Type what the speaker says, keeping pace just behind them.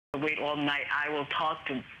wait all night, I will talk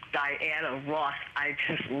to Diana Ross. I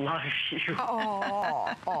just love you.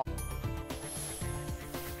 Oh.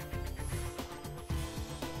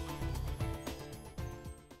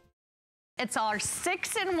 It's our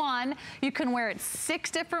 6-in-1. You can wear it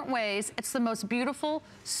 6 different ways. It's the most beautiful,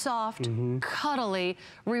 soft, cuddly,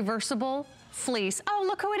 reversible fleece. Oh,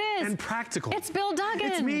 look who it is. And practical. It's Bill Duggan.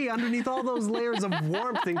 It's me underneath all those layers of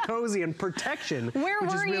warmth and cozy and protection. Where were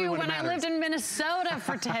really you when I lived in Minnesota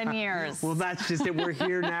for 10 years? Well, that's just it. We're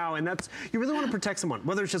here now. And that's, you really want to protect someone,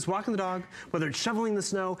 whether it's just walking the dog, whether it's shoveling the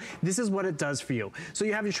snow, this is what it does for you. So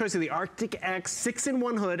you have your choice of the Arctic X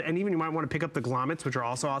 6-in-1 hood, and even you might want to pick up the grommets, which are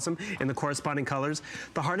also awesome in the corresponding colors.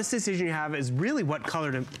 The hardest decision you have is really what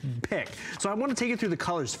color to pick. So I want to take you through the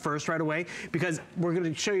colors first right away, because we're going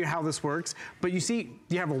to show you how this works. But you see,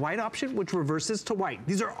 you have a white option, which reverses to white.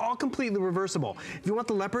 These are all completely reversible. If you want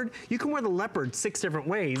the leopard, you can wear the leopard 6 different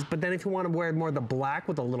ways, but then if you want to wear more of the black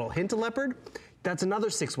with a little hint of leopard, that's another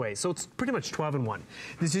 6 ways. So it's pretty much 12-in-1.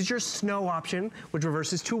 This is your snow option, which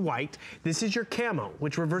reverses to white. This is your camo,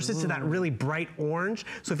 which reverses to that really bright orange.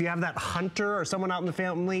 So if you have that hunter or someone out in the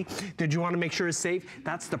family that you want to make sure is safe,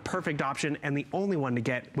 that's the perfect option and the only one to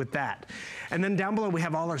get with that. And then down below, we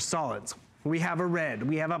have all our solids. We have a red,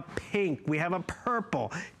 we have a pink, we have a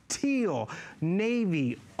purple, teal,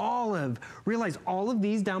 navy, olive. Realize all of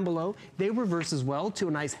these down below, they reverse as well to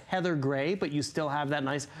a nice heather gray, but you still have that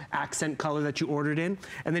nice accent color that you ordered in.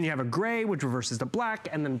 And then you have a gray, which reverses to black,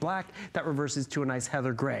 and then black, that reverses to a nice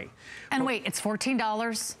heather gray. And wait, it's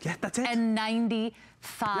 $14? Yeah, that's it. And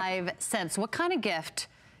 95 cents. What kind of gift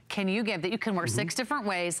can you give that you can wear 6 different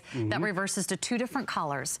ways that reverses to 2 different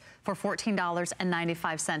colors for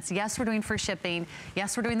 $14.95? Yes, we're doing free shipping.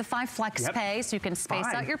 Yes, we're doing the 5 flex pay, so you can space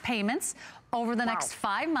out your payments over the next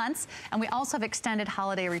 5 months. And we also have extended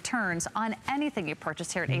holiday returns on anything you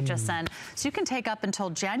purchase here at HSN. So you can take up until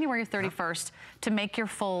January 31st to make your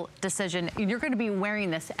full decision. You're going to be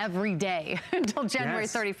wearing this every day until January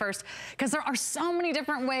 31st, because there are so many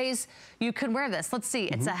different ways you could wear this. Let's see,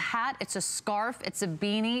 it's a hat, it's a scarf, it's a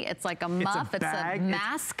beanie, it's like a muff, it's a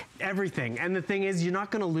mask. It's everything. And the thing is, you're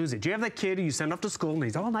not going to lose it. You have that kid who you send off to school and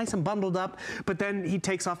he's all nice and bundled up, but then he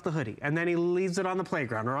takes off the hoodie and then he leaves it on the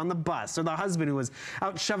playground or on the bus, or the husband who was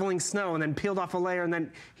out shoveling snow and then peeled off a layer and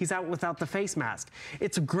then he's out without the face mask.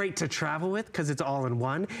 It's great to travel with because it's all in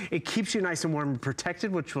one. It keeps you nice and warm and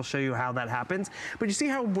protected, which will show you how that happens. But you see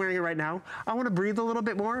how I'm wearing it right now? I want to breathe a little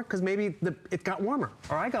bit more because maybe it got warmer,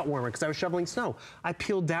 or I got warmer because I was shoveling snow. I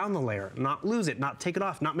peeled down the layer, not lose it, not take it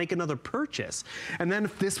off, not make another purchase. And then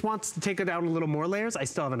if this wants to take it down a little more layers, I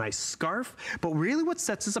still have a nice scarf. But really what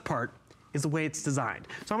sets us apart is the way it's designed.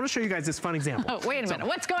 So I'm gonna show you guys this fun example. Oh, wait a minute,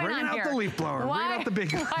 what's going on here? Bring out the leaf blower, bring out the big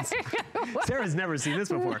guns. Sarah's never seen this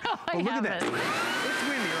before. No, but look at this. It's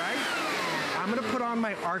windy, right? I'm gonna put on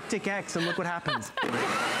my Arctic X and look what happens. Nothing.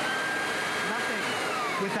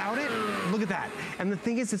 Without it, look at that. And the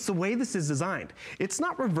thing is, it's the way this is designed. It's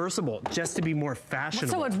not reversible just to be more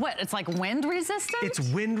fashionable. So it's what? It's like wind resistant? It's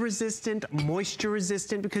wind resistant, moisture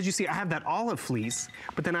resistant, because you see, I have that olive fleece,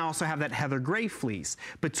 but then I also have that heather gray fleece.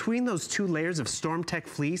 Between those 2 layers of StormTech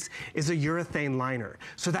fleece is a urethane liner.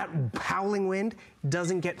 So that howling wind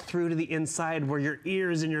doesn't get through to the inside where your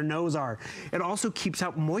ears and your nose are. It also keeps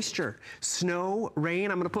out moisture. Snow,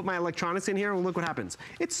 rain, I'm gonna put my electronics in here and look what happens.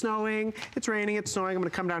 It's snowing, it's raining, it's snowing. I'm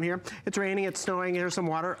gonna come down here. It's raining, it's snowing, here's some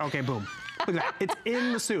water. Okay, boom. Look at that, it's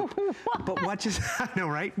in the soup. But what just, I know,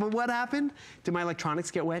 right? But what happened? Did my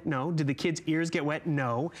electronics get wet? No. Did the kids' ears get wet?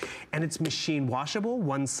 No. And it's machine washable,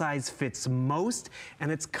 one size fits most,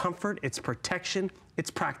 and it's comfort, it's protection, it's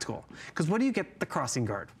practical. Because what do you get the crossing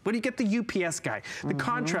guard? What do you get the UPS guy? The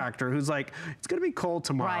contractor who's like, it's gonna be cold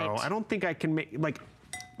tomorrow. I don't think I can make, like,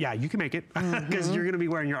 yeah, you can make it because you're gonna be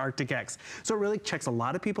wearing your Arctic X. So it really checks a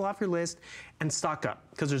lot of people off your list, and stock up.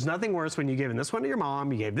 Because there's nothing worse when you gave this one to your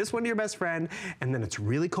mom, you gave this one to your best friend, and then it's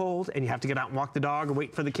really cold and you have to get out and walk the dog or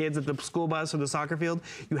wait for the kids at the school bus or the soccer field.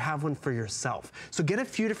 You have one for yourself. So get a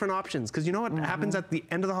few different options, because you know what happens at the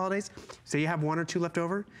end of the holidays? Say you have 1 or 2 left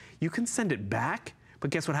over, you can send it back, but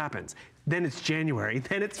guess what happens? Then it's January,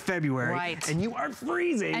 then it's February, and you are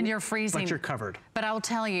freezing. And you're freezing. But you're covered. But I will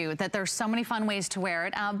tell you that there's so many fun ways to wear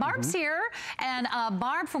it. Barb's here, and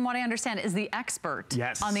Barb, from what I understand, is the expert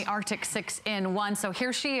on the Arctic 6-in-1. So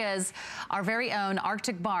here she is, our very own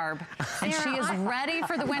Arctic Barb, and she is ready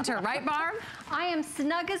for the winter, right, Barb? I am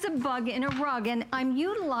snug as a bug in a rug, and I'm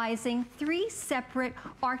utilizing 3 separate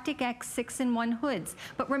Arctic X 6-in-1 hoods.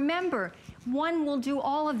 But remember, one will do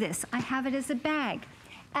all of this. I have it as a bag,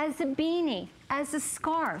 as a beanie, as a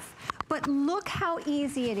scarf. But look how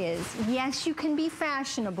easy it is. Yes, you can be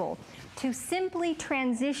fashionable to simply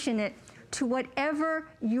transition it to whatever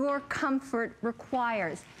your comfort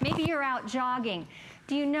requires. Maybe you're out jogging.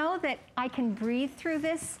 Do you know that I can breathe through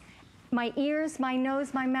this? My ears, my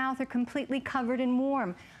nose, my mouth are completely covered in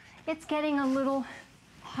warm. It's getting a little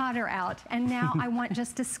hotter out, and now I want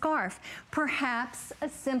just a scarf, perhaps a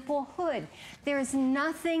simple hood. There's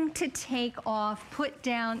nothing to take off, put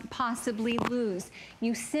down, possibly lose.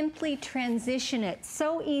 You simply transition it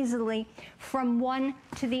so easily from one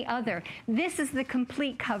to the other. This is the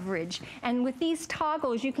complete coverage, and with these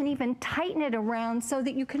toggles you can even tighten it around so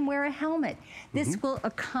that you can wear a helmet. This will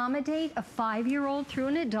accommodate a 5-year-old through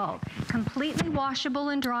an adult, completely washable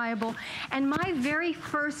and dryable. And my very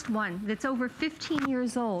first one that's over 15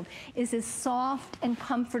 years old is as soft and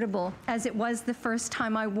comfortable as it was the first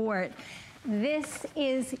time I wore it. This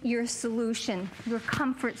is your solution, your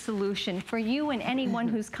comfort solution for you and anyone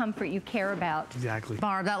whose comfort you care about. Exactly.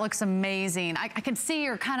 Barb, that looks amazing. I can see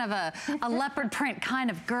you're kind of a leopard print kind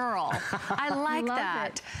of girl. I like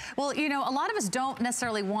that. It. Well, you know, a lot of us don't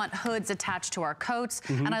necessarily want hoods attached to our coats,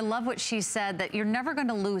 and I love what she said, that you're never going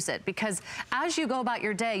to lose it, because as you go about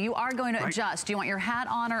your day, you are going to adjust. Do you want your hat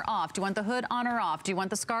on or off? Do you want the hood on or off? Do you want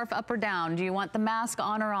the scarf up or down? Do you want the mask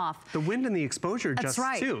on or off? The wind and the exposure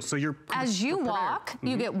adjusts too, so you're as you walk,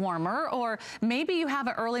 you get warmer, or maybe you have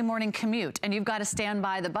an early morning commute and you've got to stand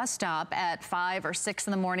by the bus stop at 5 or 6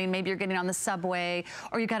 in the morning. Maybe you're getting on the subway,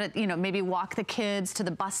 or you got to, you know, maybe walk the kids to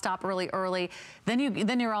the bus stop really early.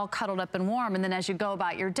 Then you're all cuddled up and warm, and then as you go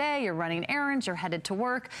about your day, you're running errands, you're headed to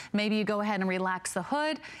work. Maybe you go ahead and relax the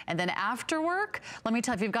hood, and then after work, let me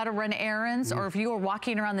tell you, if you've got to run errands or if you are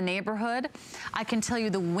walking around the neighborhood, I can tell you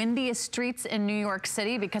the windiest streets in New York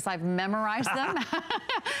City because I've memorized them.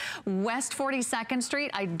 West 42nd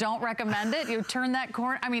Street, I don't recommend it. You turn that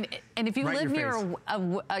corner, I mean, and if you live near,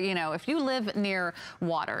 you know, if you live near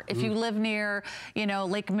water, if you live near, you know,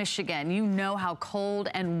 Lake Michigan, you know how cold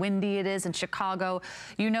and windy it is in Chicago.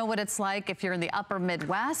 You know what it's like if you're in the upper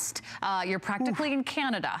Midwest. You're practically in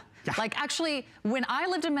Canada. Yeah. Like, actually, when I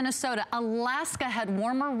lived in Minnesota, Alaska had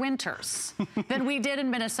warmer winters than we did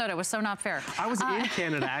in Minnesota. It was so not fair. I was in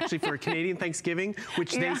Canada, actually, for a Canadian Thanksgiving,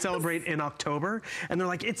 which they celebrate in October. And they're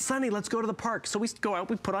like, it's sunny, let's go to the park. So we go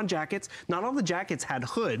out, we put on jackets. Not all the jackets had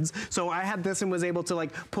hoods. So I had this and was able to,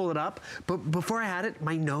 like, pull it up. But before I had it,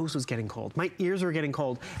 my nose was getting cold. My ears were getting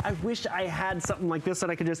cold. I wish I had something like this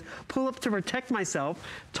that I could just pull up to protect myself,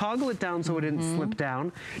 toggle it down so it didn't slip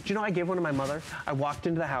down. Do you know, I gave one to my mother. I walked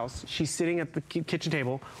into the house. She's sitting at the kitchen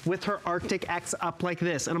table with her Arctic X up like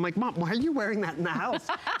this. And I'm like, Mom, why are you wearing that in the house?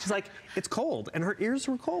 She's like, it's cold. And her ears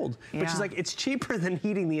were cold. But she's like, it's cheaper than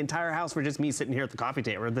heating the entire house for just me sitting here at the coffee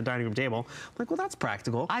table or the dining room table. I'm like, well, that's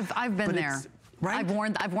practical. I've been there. Right?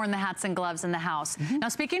 I've worn the hats and gloves in the house. Now,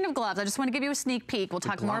 speaking of gloves, I just want to give you a sneak peek. We'll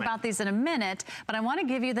talk more about these in a minute, but I want to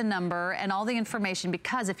give you the number and all the information,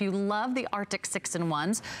 because if you love the Arctic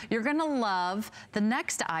 6-in-1s, you're going to love the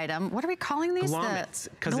next item. What are we calling these? Glommets,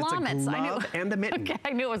 because it's a glove and a mitten. Okay, I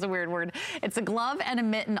knew it was a weird word. It's a glove and a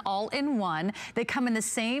mitten all in one. They come in the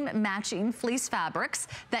same matching fleece fabrics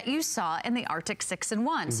that you saw in the Arctic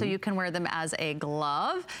 6-in-1. So you can wear them as a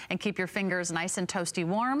glove and keep your fingers nice and toasty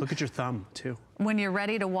warm. Look at your thumb, too. When you're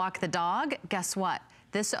ready to walk the dog, guess what?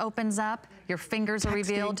 This opens up, your fingers are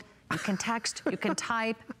revealed. You can text, you can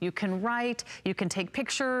type, you can write, you can take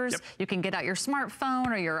pictures, you can get out your smartphone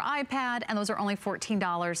or your iPad, and those are only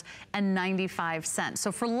 $14.95.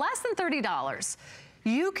 So for less than $30,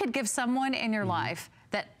 you could give someone in your life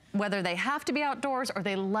that, whether they have to be outdoors or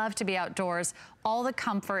they love to be outdoors, all the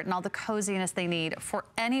comfort and all the coziness they need for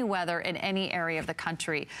any weather in any area of the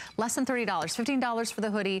country. Less than $30, $15 for the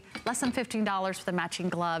hoodie, less than $15 for the matching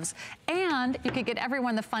gloves, and you could get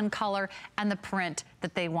everyone the fun color and the print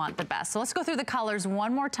that they want the best. So let's go through the colors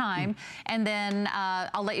one more time, and then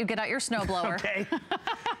I'll let you get out your snowblower. Okay.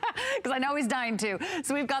 Because I know he's dying to.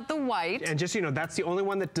 So we've got the white. And just so you know, that's the only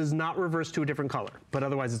one that does not reverse to a different color, but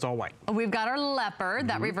otherwise it's all white. We've got our leopard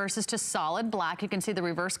that reverses to solid black. You can see the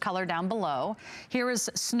reverse color down below. Here is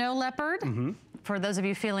snow leopard. For those of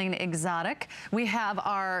you feeling exotic, we have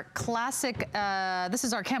our classic, this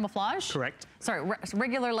is our camouflage. Correct. Sorry,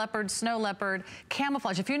 regular leopard, snow leopard,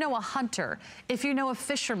 camouflage. If you know a hunter, if you know a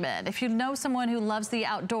fisherman, if you know someone who loves the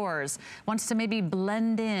outdoors, wants to maybe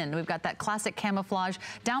blend in, we've got that classic camouflage.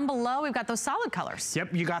 Down below, we've got those solid colors.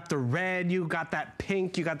 Yep, you got the red, you got that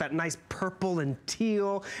pink, you got that nice purple and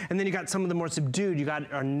teal, and then you got some of the more subdued. You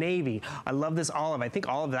got our navy. I love this olive. I think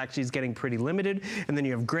olive actually is getting pretty limited. And then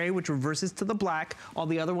you have gray, which reverses to the black. All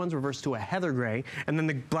the other ones reverse to a heather gray, and then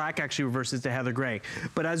the black actually reverses to heather gray.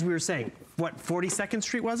 But as we were saying, what, 42nd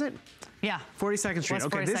Street was it? Yeah. 42nd Street. West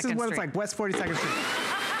okay, 42nd this is what Street. it's like, West 42nd Street.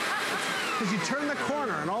 Because you turn the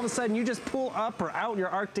corner and all of a sudden you just pull up or out your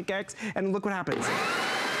Arctic X and look what happens.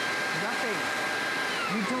 Nothing.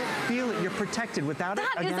 You don't feel it. You're protected without it.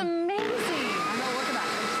 That is amazing. I know, look at that.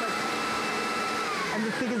 And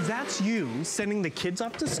the thing is, that's you sending the kids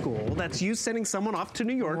off to school. That's you sending someone off to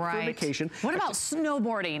New York for a vacation. What about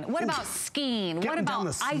snowboarding? What about skiing? What about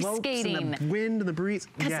ice skating? And the wind and the breeze.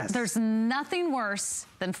 Yes. There's nothing worse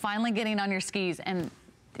than finally getting on your skis and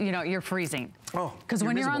you're freezing. Oh, because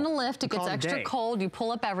when you're on the lift, it gets extra cold. You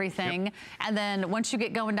pull up everything, and then once you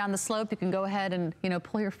get going down the slope, you can go ahead and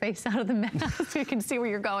pull your face out of the mask so you can see where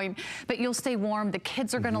you're going. But you'll stay warm. The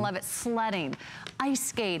kids are going to love it. Sledding, ice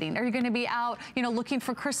skating. Are you going to be out, looking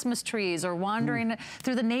for Christmas trees or wandering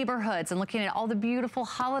through the neighborhoods and looking at all the beautiful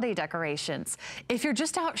holiday decorations? If you're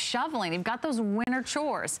just out shoveling, you've got those winter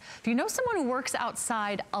chores. If you know someone who works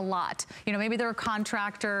outside a lot, maybe they're a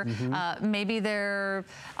contractor, maybe they're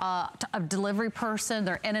a delivery person,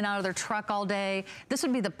 they're in and out of their truck all day. This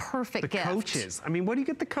would be the perfect gift. The coaches. I mean, what do you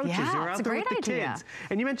get the coaches? Yeah, You're it's out a there with great the idea. kids.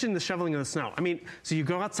 And you mentioned the shoveling of the snow. I mean, so you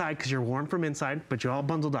go outside because you're warm from inside, but you're all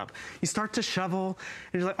bundled up. You start to shovel,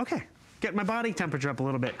 and you're like, okay, get my body temperature up a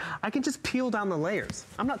little bit. I can just peel down the layers.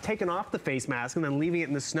 I'm not taking off the face mask and then leaving it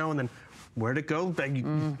in the snow and then where'd it go?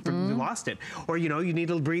 You lost it. Or, you need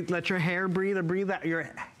to breathe, let your hair breathe or breathe out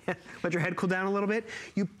let your head cool down a little bit.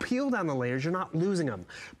 You peel down the layers, you're not losing them.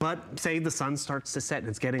 But say the sun starts to set and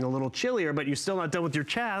it's getting a little chillier, but you're still not done with your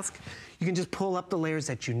task, you can just pull up the layers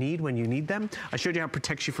that you need when you need them. I showed you how it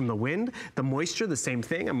protects you from the wind, the moisture, the same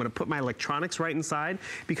thing. I'm gonna put my electronics right inside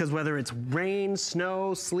because whether it's rain,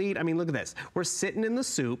 snow, sleet, I mean, look at this. We're sitting in the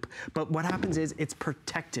soup, but what happens is it's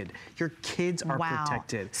protected. Your kids are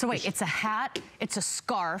protected. So wait, it's a hat, it's a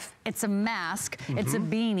scarf, it's a mask, it's a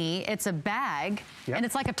beanie, it's a bag, and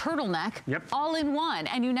it's like a turtleneck, all in one,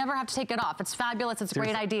 and you never have to take it off. It's fabulous, it's a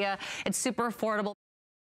great idea, it's super affordable.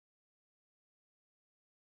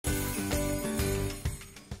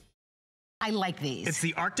 I like these. It's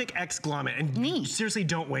the Arctic X Grommet, and seriously,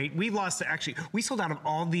 don't wait. We sold out of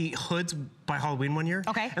all the hoods by Halloween one year.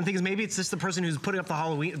 Okay. And the thing is, maybe it's just the person who's putting up the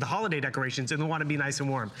holiday decorations and they want to be nice and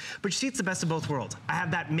warm. But you see, it's the best of both worlds. I have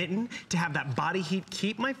that mitten to have that body heat,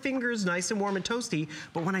 keep my fingers nice and warm and toasty,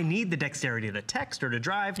 but when I need the dexterity to text or to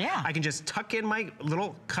drive, I can just tuck in my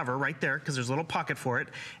little cover right there, because there's a little pocket for it,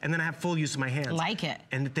 and then I have full use of my hands. Like it.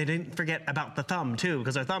 And they didn't forget about the thumb, too,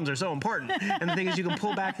 because our thumbs are so important. And the thing is, you can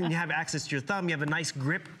pull back and you have access to your thumb. You have a nice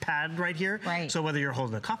grip pad right here. Right. So whether you're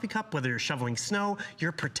holding a coffee cup, whether you're shoveling snow,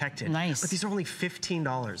 you're protected. Nice. But these are only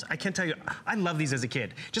 $15. I can't tell you, I love these as a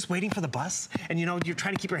kid. Just waiting for the bus, and you're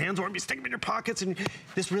trying to keep your hands warm, you stick them in your pockets, and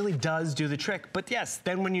this really does do the trick. But yes,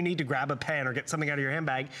 then when you need to grab a pen or get something out of your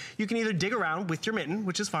handbag, you can either dig around with your mitten,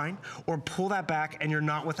 which is fine, or pull that back and you're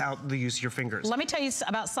not without the use of your fingers. Let me tell you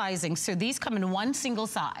about sizing. So these come in one single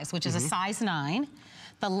size, which is a size 9.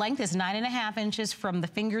 The length is 9.5 inches from the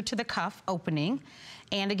finger to the cuff opening.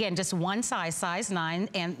 And again, just one size, size 9.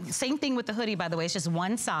 And same thing with the hoodie, by the way, it's just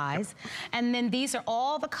one size. And then these are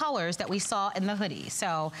all the colors that we saw in the hoodie.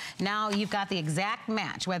 So now you've got the exact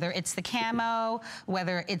match, whether it's the camo,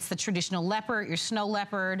 whether it's the traditional leopard, your snow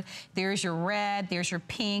leopard, there's your red, there's your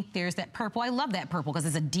pink, there's that purple. I love that purple because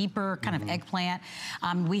it's a deeper kind of eggplant.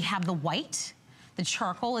 We have the white. The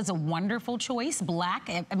charcoal is a wonderful choice. Black,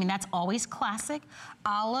 I mean, that's always classic.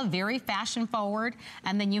 Olive, very fashion forward.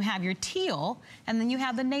 And then you have your teal, and then you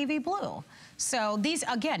have the navy blue. So these,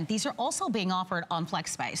 again, these are also being offered on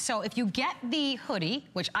FlexSpace. So if you get the hoodie,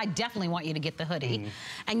 which I definitely want you to get the hoodie,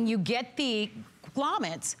 and you get the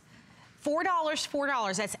grommets,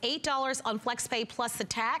 $4, that's $8 on FlexPay plus the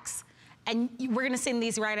tax. And we're gonna send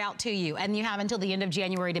these right out to you. And you have until the end of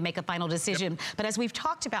January to make a final decision. But as we've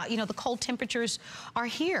talked about, the cold temperatures are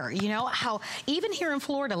here. How even here in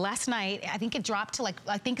Florida last night, I think it dropped to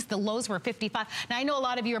I think the lows were 55. Now I know a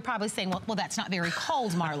lot of you are probably saying, well that's not very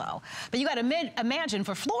cold, Marlo. But you gotta imagine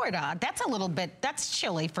for Florida, that's a little bit, that's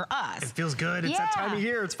chilly for us. It feels good, it's that time of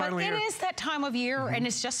year, it's finally here. It is that time of year and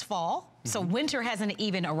it's just fall. So winter hasn't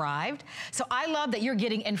even arrived. So I love that you're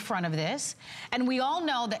getting in front of this. And we all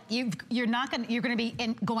know that you're gonna be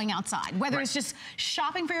going outside, whether it's just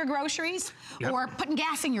shopping for your groceries or putting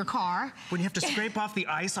gas in your car. When you have to scrape off the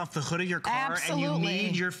ice off the hood of your car and you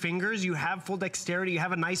need your fingers, you have full dexterity, you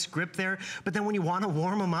have a nice grip there, but then when you wanna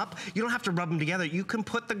warm them up, you don't have to rub them together. You can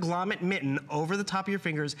put the grommet mitten over the top of your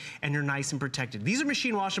fingers and you're nice and protected. These are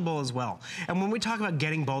machine washable as well. And when we talk about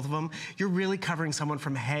getting both of them, you're really covering someone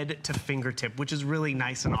from head to fingertip, which is really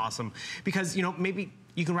nice and awesome. Because, maybe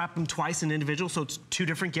you can wrap them twice in individual, so it's 2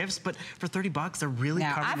 different gifts, but for $30, they're really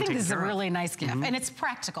covered. I think this is a really nice gift, and it's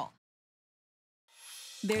practical.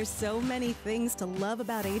 There's so many things to love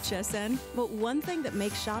about HSN, but one thing that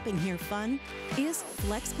makes shopping here fun is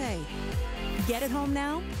FlexPay. Get it home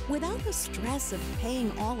now without the stress of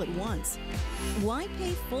paying all at once. Why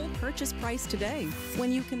pay full purchase price today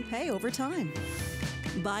when you can pay over time?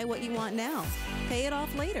 Buy what you want now, pay it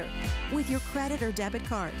off later with your credit or debit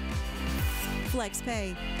card.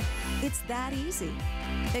 FlexPay. It's that easy.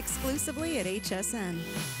 Exclusively at HSN.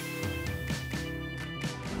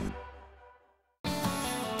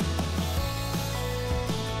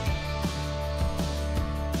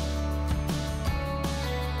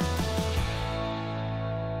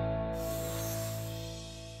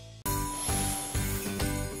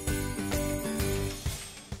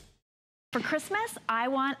 For Christmas, I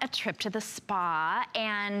want a trip to the spa,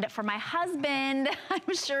 and for my husband,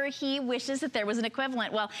 I'm sure he wishes that there was an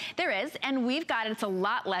equivalent. Well, there is, and we've got it. It's a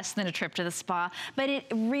lot less than a trip to the spa, but it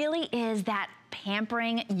really is that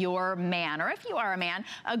pampering your man, or if you are a man,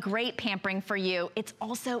 a great pampering for you. It's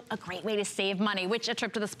also a great way to save money, which a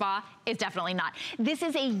trip to the spa is definitely not. This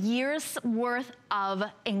is a year's worth of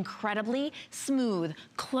incredibly smooth,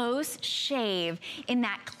 close shave in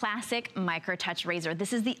that classic micro touch razor.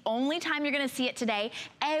 This is the only time you're gonna see it today.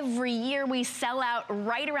 Every year we sell out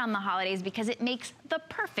right around the holidays because it makes the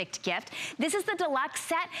perfect gift. This is the deluxe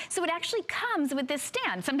set, so it actually comes with this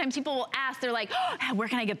stand. Sometimes people will ask, they're like, oh, where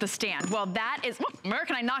can I get the stand? Well, that is, where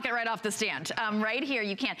can I knock it right off the stand? Right here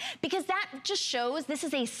you can. Because that just shows this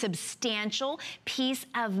is a substantial piece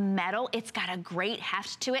of metal. It's got a great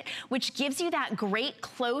heft to it, which gives you that great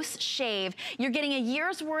close shave. You're getting a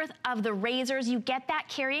year's worth of the razors. You get that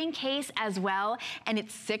carrying case as well, and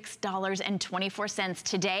it's $6.24.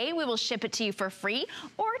 Today, we will ship it to you for free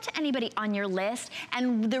or to anybody on your list.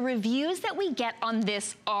 And the reviews that we get on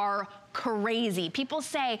this are crazy. People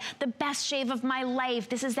say, the best shave of my life.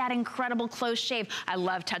 This is that incredible close shave. I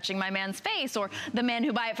love touching my man's face. Or the men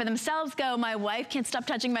who buy it for themselves go, my wife can't stop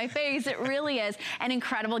touching my face. It really is an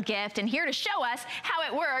incredible gift. And here to show us how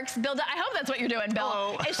it works, Bill, I hope that's what you're doing, Bill.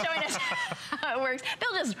 Hello. Is showing us how it works.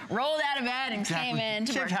 Bill just rolled out of bed and came in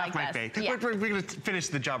to work like my this. face. Yeah. We're going to finish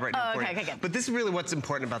the job right now for you. Okay, good. But this is really what's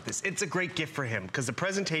important about this. It's a great gift for him because the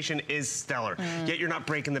presentation is stellar, yet you're not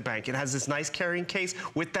breaking the bank. It has this nice carrying case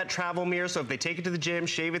with that travel mirror, so if they take it to the gym,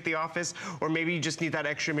 shave at the office, or maybe you just need that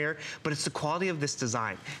extra mirror, but it's the quality of this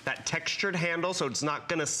design. That textured handle, so it's not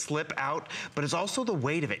gonna slip out, but it's also the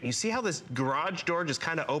weight of it. You see how this garage door just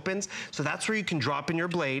kind of opens? So that's where you can drop in your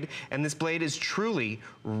blade, and this blade is truly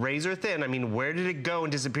razor thin. I mean, where did it go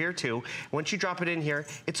and disappear to? Once you drop it in here,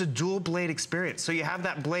 it's a dual blade experience. So you have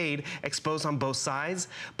that blade exposed on both sides,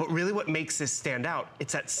 but really what makes this stand out,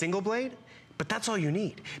 it's that single blade. But that's all you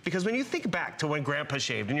need. Because when you think back to when Grandpa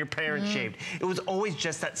shaved and your parents shaved, it was always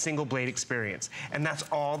just that single blade experience. And that's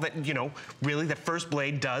all that, you know, really the first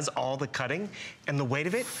blade does all the cutting. And the weight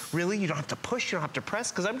of it, really, you don't have to push, you don't have to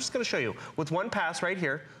press, because I'm just gonna show you. With one pass right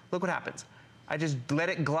here, look what happens. I just let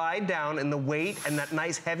it glide down, and the weight and that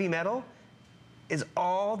nice heavy metal is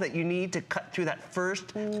all that you need to cut through that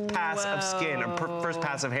first pass of skin, or first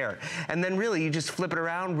pass of hair. And then really, you just flip it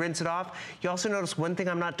around, rinse it off. You also notice one thing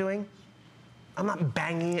I'm not doing? I'm not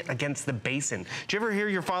banging it against the basin. Do you ever hear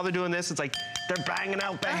your father doing this? It's like they're banging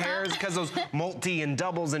out the hairs because those multi and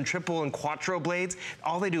doubles and triple and quattro blades,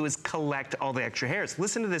 all they do is collect all the extra hairs.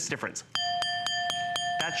 Listen to this difference.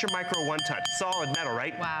 That's your micro one touch, solid metal,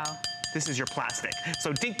 right? Wow. This is your plastic.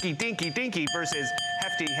 So dinky, dinky, dinky versus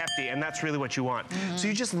hefty, hefty, and that's really what you want. So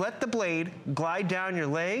you just let the blade glide down your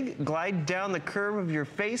leg, glide down the curve of your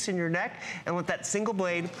face and your neck, and let that single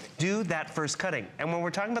blade do that first cutting. And when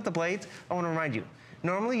we're talking about the blades, I want to remind you,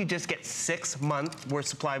 normally you just get 6 months worth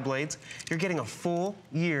supply blades. You're getting a full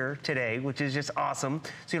year today, which is just awesome.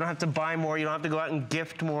 So you don't have to buy more, you don't have to go out and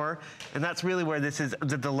gift more. And that's really where this is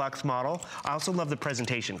the deluxe model. I also love the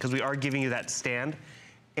presentation because we are giving you that stand.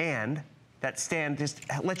 And that stand just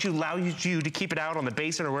allows you to keep it out on the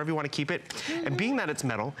basin or wherever you want to keep it. And being that it's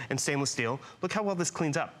metal and stainless steel, look how well this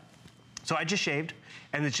cleans up. So I just shaved,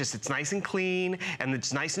 and it's nice and clean, and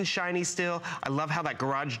it's nice and shiny still. I love how that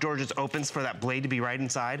garage door just opens for that blade to be right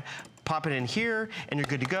inside. Pop it in here, and you're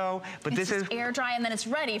good to go. But It's just air dry, and then it's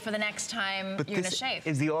ready for the next time you're gonna shave.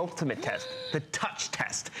 This is the ultimate test, the touch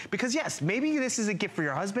test. Because yes, maybe this is a gift for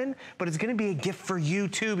your husband, but it's gonna be a gift for you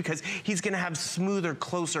too, because he's gonna have smoother,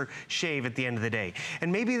 closer shave at the end of the day.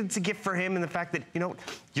 And maybe it's a gift for him in the fact that, you know,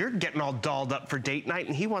 you're getting all dolled up for date night,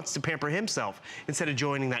 and he wants to pamper himself instead of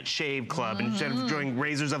joining that shave club, instead of joining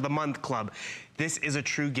Razors of the Month club. This is a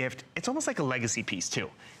true gift. It's almost like a legacy piece too,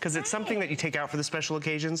 because it's something that you take out for the special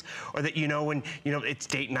occasions, or that you know when, you know, it's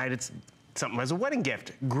date night, it's something as a wedding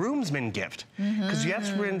gift, groomsman gift. Because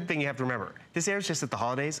that's one thing you have to remember. This airs just at the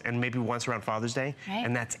holidays and maybe once around Father's Day,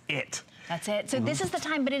 and that's it. That's it. So this is the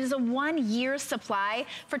time, but it is a 1 year supply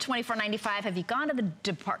for $24.95. Have you gone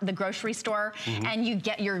to the grocery store and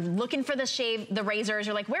you're looking for the razors?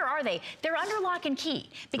 You're like, where are they? They're under lock and key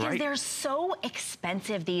because they're so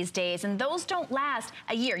expensive these days, and those don't last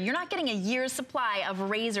a year. You're not getting a year's supply of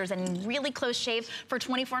razors and really close shave for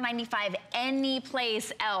 $24.95 any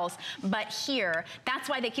place else but here. That's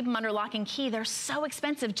why they keep them under lock and key. They're so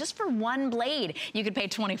expensive. Just for one blade, you could pay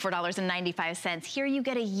 $24.95. Here you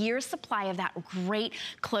get a year's supply of that great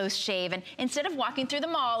close shave. And instead of walking through the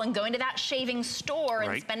mall and going to that shaving store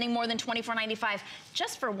and spending more than $24.95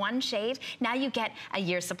 just for one shave, now you get a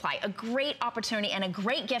year's supply. A great opportunity and a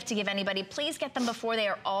great gift to give anybody. Please get them before they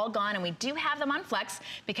are all gone. And we do have them on Flex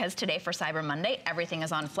because today for Cyber Monday, everything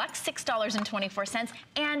is on Flex, $6.24,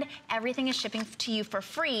 and everything is shipping to you for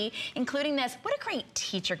free, including this. What a great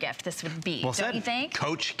teacher gift this would be, don't you think?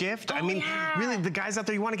 Coach gift. I mean, really, the guys out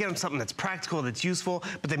there, you want to get them something that's practical, that's useful,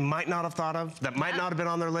 but they might not have thought of, that might not have been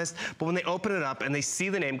on their list. But when they open it up and they see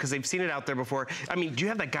the name, because they've seen it out there before, I mean, do you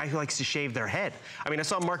have that guy who likes to shave their head? I mean, I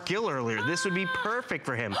saw Mark Gill earlier. This would be perfect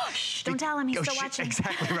for him. Shh, don't tell him, he's still watching.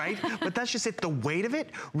 Exactly right. But that's just it. The weight of it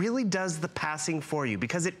really does the passing for you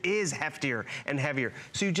because it is heftier and heavier.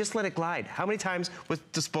 So you just let it glide. How many times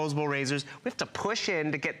with disposable razors, we have to push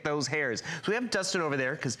in to get those hairs? So we have Dustin over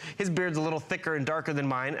there because his beard's a little thicker and darker than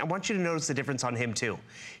mine. I want you to notice the difference on him too.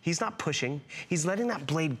 He's not pushing. He's letting that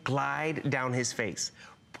blade glide down his face.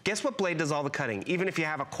 Guess what blade does all the cutting? Even if you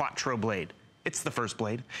have a Quattro blade. It's the first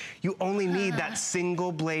blade. You only need that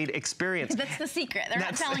single blade experience. That's the secret. They're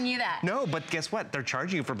not telling you that. No, but guess what? They're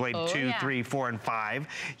charging you for blade 2, 3, 4, and 5.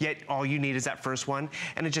 Yet all you need is that first one,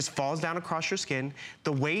 and it just falls down across your skin.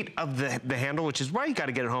 The weight of the handle, which is why you got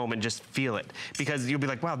to get it home and just feel it, because you'll be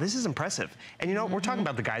like, wow, this is impressive. And you know, we're talking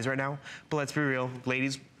about the guys right now, but let's be real,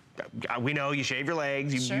 ladies. We know you shave your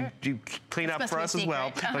legs, you clean up for us as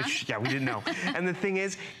well. Yeah, we didn't know. And the thing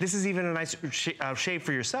is, this is even a nice shave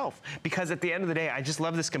for yourself, because at the end of the day, I just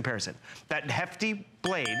love this comparison. That hefty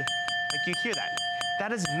blade, like you hear that,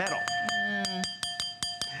 that is metal.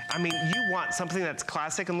 I mean, you want something that's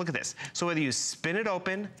classic, and look at this. So whether you spin it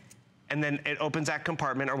open, and then it opens that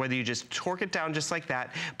compartment, or whether you just torque it down just like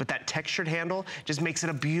that, but that textured handle just makes it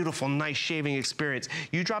a beautiful, nice shaving experience.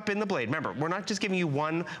 You drop in the blade. Remember, we're not just giving you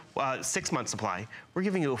one 6-month supply. We're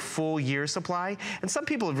giving you a full year supply. And some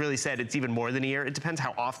people have really said it's even more than a year. It depends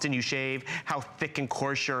how often you shave, how thick and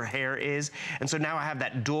coarse your hair is. And so now I have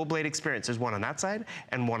that dual blade experience. There's one on that side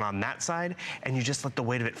and one on that side, and you just let the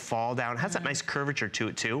weight of it fall down. It has that nice curvature to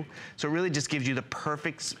it too. So it really just gives you the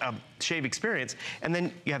perfect shave experience. And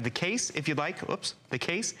then you have the case, if you'd like, the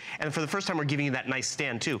case. And for the first time, we're giving you that nice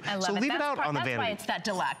stand too. I love so it. leave it out on the vanity. That's why it's that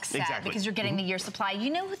deluxe set, because you're getting the year supply. You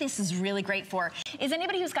know who this is really great for? Is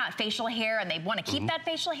anybody who's got facial hair and they want to keep that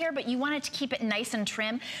facial hair, but you want it to keep it nice and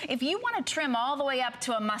trim. If you want to trim all the way up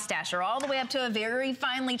to a mustache or all the way up to a very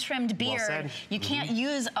finely trimmed beard, you can't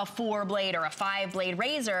use a 4-blade or a 5-blade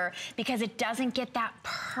razor because it doesn't get that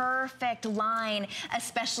perfect line,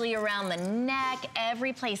 especially around the neck,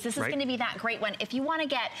 every place. This is going to be that great one. If you want to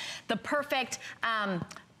get the perfect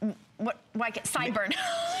sideburn.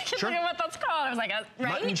 I can't think of what that's called. I was like,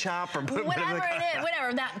 mutton chop or whatever it is,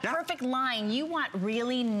 whatever. That perfect line you want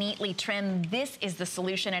really neatly trimmed. This is the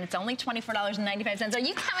solution, and it's only $24.95. Are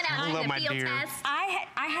you coming out to the field test?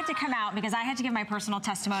 I had to come out because I had to give my personal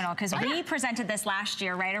testimonial because we presented this last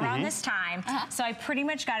year, right around this time. So I pretty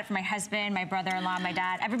much got it from my husband, my brother-in-law, my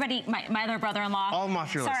dad, everybody, my other brother-in-law. All of them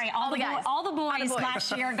off your list. Sorry, all the boys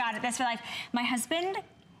last year got it. This for life. My husband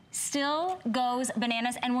still goes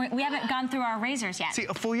bananas, and we haven't gone through our razors yet. See,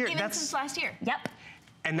 a full year. Even since last year. Yep.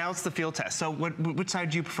 And now it's the field test. So which side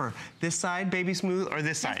do you prefer? This side, baby smooth, or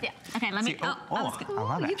this side? Okay, let me. I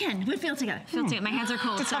love it. You can. We feel together. Feel together. My hands are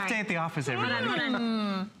cold. It's a tough day at the office,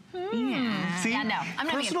 everybody. See, no, I'm not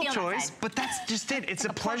personal choice, but that's just it. It's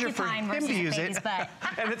a pleasure for him to use it,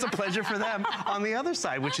 and it's a pleasure for them on the other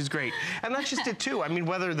side, which is great. And that's just it too. I mean,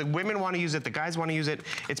 whether the women want to use it, the guys want to use it,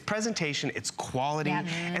 it's presentation, it's quality,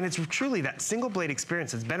 and it's truly that single blade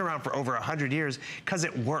experience that's been around for over 100 years because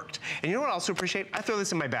it worked. And you know what I also appreciate? I throw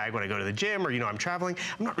this in my bag when I go to the gym, or I'm traveling.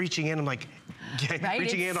 I'm not reaching in. I'm like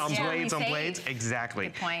reaching in on blades. Exactly.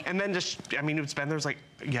 Good point. And then just, I mean, it's been there's like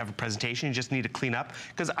you have a presentation, you just need to clean up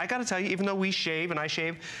because I got to tell you, even though we shave and I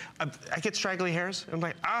shave, I get straggly hairs. I'm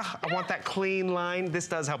like, I want that clean line. This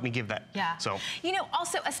does help me give that. Yeah. So. You know,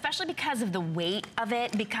 also, especially because of the weight of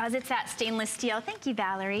it, because it's that stainless steel. Thank you,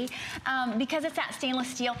 Valerie. Because it's that stainless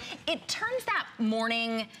steel, it turns that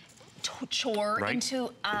morning chore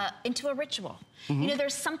into a ritual. You know,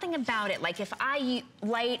 there's something about it. Like if I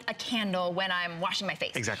light a candle when I'm washing my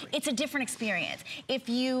face, it's a different experience. If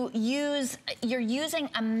you're using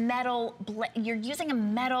a metal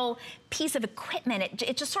piece of equipment,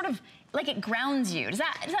 it just sort of like it grounds you. Does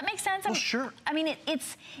that make sense? Well, sure. I mean,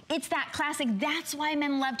 it's that classic. That's why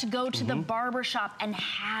men love to go to the barber shop and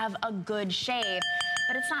have a good shave.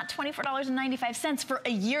 But it's not $24.95 for a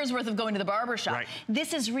year's worth of going to the barber shop. Right.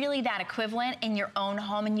 This is really that equivalent in your own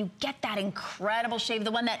home, and you get that incredible shave,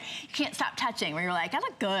 the one that you can't stop touching, where you're like, I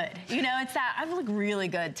look good. You know, it's that, I look really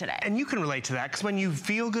good today. And you can relate to that, because when you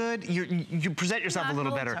feel good, you present yourself a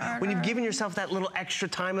little better. When you've given yourself that little extra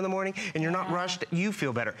time in the morning and you're not rushed, you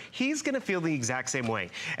feel better. He's gonna feel the exact same way.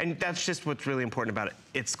 And that's just what's really important about it.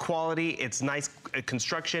 It's quality, it's nice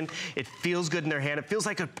construction, it feels good in their hand, it feels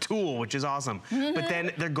like a tool, which is awesome. But then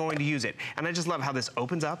they're going to use it. And I just love how this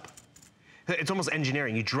opens up. It's almost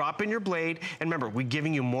engineering. You drop in your blade, and remember, we're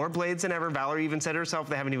giving you more blades than ever. Valerie even said herself,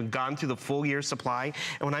 they haven't even gone through the full year's supply.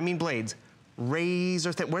 And when I mean blades,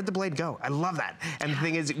 razor thin, where'd the blade go? I love that. And the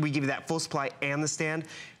thing is, we give you that full supply and the stand.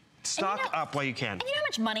 Stock up while you can. And you know how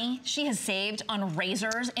much money she has saved on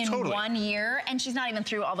razors in 1 year? And she's not even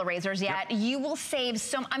through all the razors yet. You will save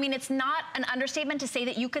I mean, it's not an understatement to say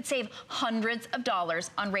that you could save hundreds of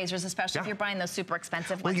dollars on razors, especially if you're buying those super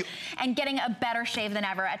expensive ones. And getting a better shave than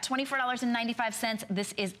ever. At $24.95,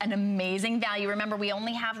 this is an amazing value. Remember, we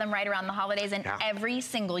only have them right around the holidays, and every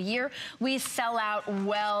single year we sell out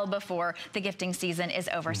well before the gifting season is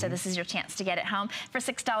over. So this is your chance to get it home for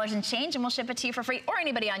 $6 and change, and we'll ship it to you for free, or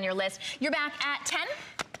anybody on your list. You're back at 10?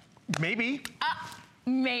 Maybe.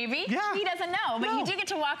 Maybe. Yeah. He doesn't know, but you do get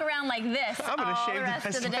to walk around like this all the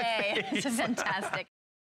rest of the day. It's fantastic.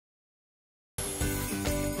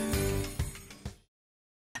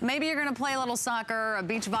 Maybe you're gonna play a little soccer, a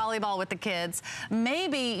beach volleyball with the kids.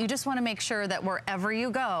 Maybe you just wanna make sure that wherever you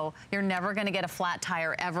go, you're never gonna get a flat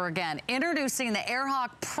tire ever again. Introducing the AirHawk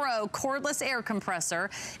Pro cordless air compressor.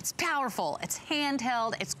 It's powerful, it's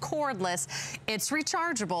handheld, it's cordless, it's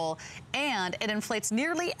rechargeable, and it inflates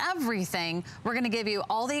nearly everything. We're gonna give you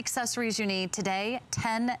all the accessories you need today,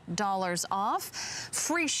 $10 off.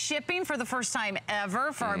 Free shipping for the first time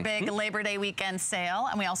ever for our big Labor Day weekend sale.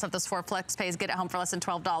 And we also have those 4 flex pays, get it home for less than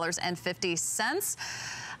 $12.50. How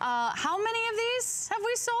many of these have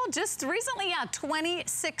we sold? Just recently,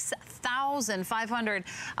 26,500.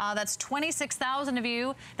 That's 26,000 of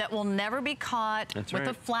you that will never be caught with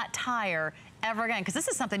a flat tire ever again, because this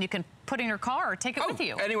is something you can put in your car or take it with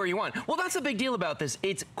you. Anywhere you want. Well, that's the big deal about this.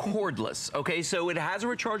 It's cordless, okay? So it has a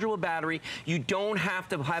rechargeable battery. You don't have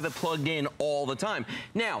to have it plugged in all the time.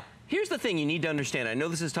 Now, here's the thing you need to understand. I know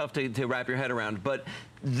this is tough to wrap your head around, but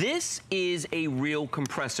this is a real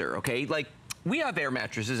compressor, okay? Like, we have air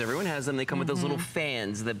mattresses, everyone has them. They come with those little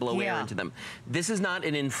fans that blow air into them. This is not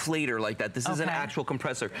an inflator like that. This is an actual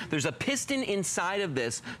compressor. There's a piston inside of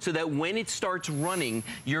this so that when it starts running,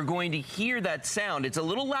 you're going to hear that sound. It's a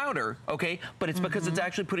little louder, okay? But it's because it's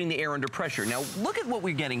actually putting the air under pressure. Now, look at what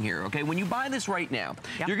we're getting here, okay? When you buy this right now,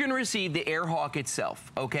 you're gonna receive the AirHawk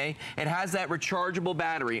itself, okay? It has that rechargeable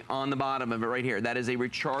battery on the bottom of it right here. That is a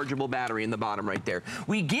rechargeable battery in the bottom right there.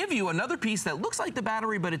 We give you another piece that looks like the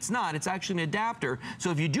battery, but it's not. It's actually an adapter.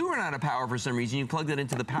 So if you do run out of power for some reason, you plug that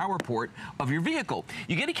into the power port of your vehicle.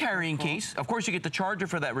 You get a carrying case. Of course, you get the charger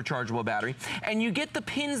for that rechargeable battery, and you get the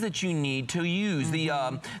pins that you need to use the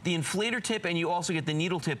inflator tip, and you also get the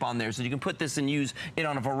needle tip on there, so you can put this and use it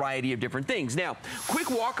on a variety of different things. Now, quick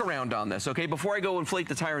walk around on this, okay? Before I go inflate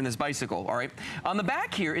the tire in this bicycle, all right? On the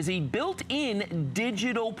back here is a built-in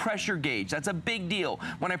digital pressure gauge. That's a big deal.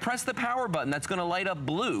 When I press the power button, that's going to light up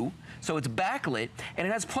blue, so it's backlit, and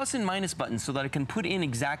it has plus and minus buttons so that I can put in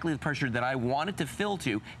exactly the pressure that I want it to fill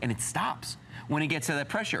to, and it stops when it gets to that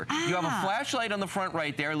pressure. You have a flashlight on the front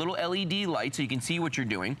right there, a little LED light so you can see what you're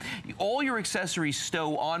doing. All your accessories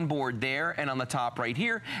stow on board there and on the top right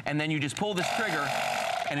here, and then you just pull this trigger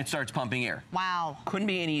and it starts pumping air. Wow. Couldn't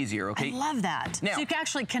be any easier, okay? I love that. Now, so you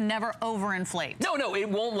actually can never overinflate. No, it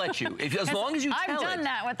won't let you. As long as you tell it. I've done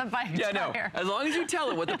that with the bike tire. As long as you tell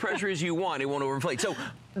it what the pressure is you want, it won't overinflate. So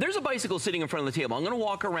there's a bicycle sitting in front of the table. I'm gonna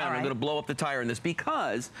walk around and I'm gonna blow up the tire in this,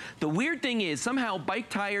 because the weird thing is somehow bike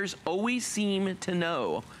tires always seem to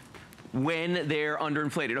know when they're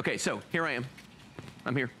underinflated. Okay, so here I am.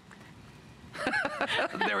 I'm here.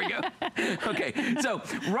 There we go. Okay, so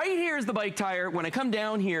right here is the bike tire. When I come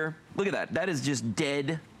down here, look at that. That is just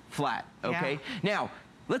dead flat, okay? Now,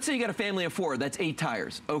 let's say you got a family of 4, that's 8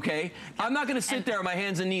 tires, okay? I'm not gonna sit there on my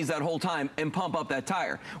hands and knees that whole time and pump up that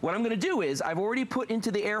tire. What I'm gonna do is, I've already put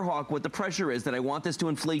into the AirHawk what the pressure is that I want this to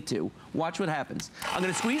inflate to. Watch what happens. I'm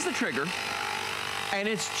gonna squeeze the trigger, And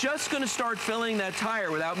it's just gonna start filling that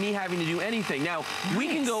tire without me having to do anything. Now, we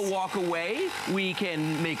can go walk away, we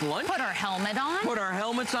can make lunch. Put our helmet on. Put our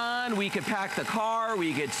helmets on, we could pack the car,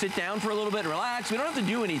 we could sit down for a little bit, relax. We don't have to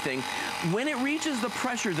do anything. When it reaches the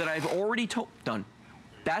pressure that I've already done.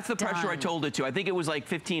 That's the pressure I told it to. I think it was like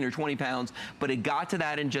 15 or 20 pounds, but it got to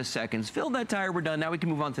that in just seconds. Filled that tire, we're done. Now we can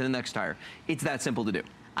move on to the next tire. It's that simple to do.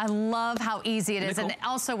 I love how easy it is, and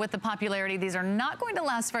also with the popularity, these are not going to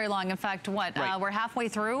last very long. In fact, what we're halfway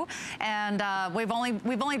through, and we've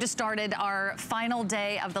only just started our final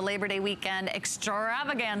day of the Labor Day weekend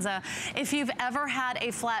extravaganza. If you've ever had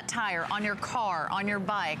a flat tire on your car, on your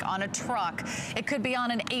bike, on a truck, it could be on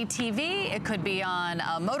an ATV, it could be on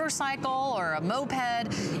a motorcycle or a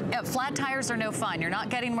moped. Flat tires are no fun. You're not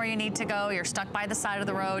getting where you need to go. You're stuck by the side of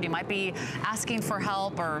the road. You might be asking for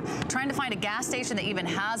help or trying to find a gas station that even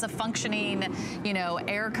has a functioning,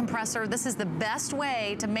 air compressor. This is the best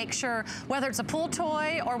way to make sure, whether it's a pool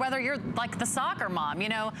toy or whether you're like the soccer mom,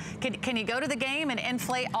 can you go to the game and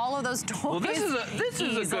inflate all of those toys? Well, this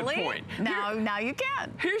is a good point. Now you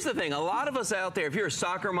can. Here's the thing. A lot of us out there, if you're a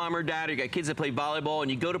soccer mom or dad, or you got kids that play volleyball,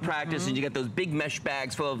 and you go to practice and you got those big mesh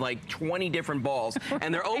bags full of like 20 different balls,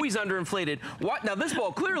 and they're always underinflated. Now this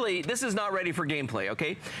ball, clearly, this is not ready for gameplay,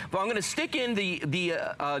 okay? But I'm gonna stick in the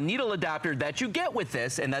needle adapter that you get with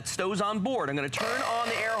this, and that stows on board. I'm gonna turn on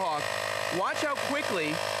the air hawk. Watch how quickly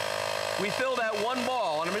we fill that one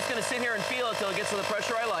ball, and I'm just gonna sit here and feel it till it gets to the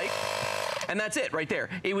pressure I like. And that's it right there.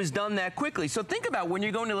 It was done that quickly. So think about when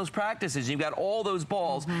you're going to those practices, you've got all those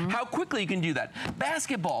balls, how quickly you can do that.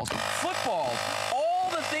 Basketballs, footballs,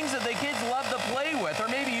 all the things that the kids love to play with, or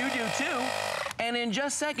maybe you do too. And in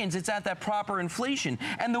just seconds, it's at that proper inflation.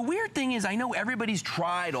 And the weird thing is, I know everybody's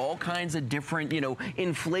tried all kinds of different,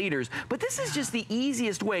 inflators, but this is just the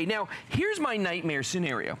easiest way. Now, here's my nightmare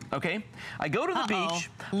scenario, okay? I go to the beach.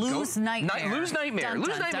 Lose nightmare. Lose nightmare.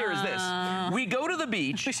 Lose nightmare is this. We go to the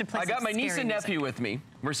beach. I got my niece and nephew with me.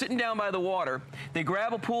 We're sitting down by the water. They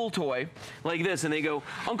grab a pool toy like this, and they go,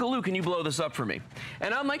 Uncle Lou, can you blow this up for me?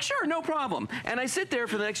 And I'm like, sure, no problem. And I sit there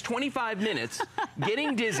for the next 25 minutes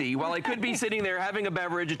getting dizzy while I could be sitting there having a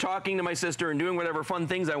beverage, talking to my sister, and doing whatever fun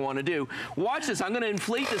things I want to do. Watch this. I'm going to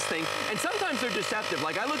inflate this thing. And sometimes they're deceptive.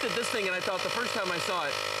 Like, I looked at this thing, and I thought the first time I saw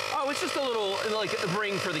it, oh, it's just a little, like, a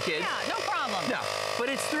ring for the kids. Yeah, no problem. No, but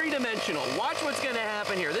it's three-dimensional. Watch what's going to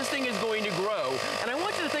happen here. This thing is going to grow. And I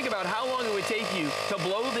want you to think about how long it would take you to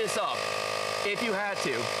blow this up if you had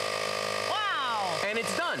to. Wow. And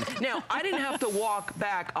it's done. Now, I didn't have to walk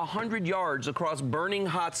back 100 yards across burning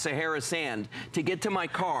hot Sahara sand to get to my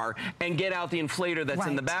car and get out the inflator that's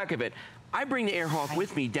in the back of it. I bring the air hawk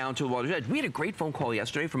with me down to the water's edge. We had a great phone call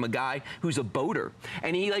yesterday from a guy who's a boater,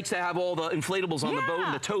 and he likes to have all the inflatables on the boat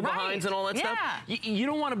and the tow behinds and all that stuff. You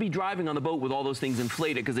don't want to be driving on the boat with all those things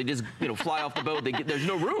inflated because they just fly off the boat. There's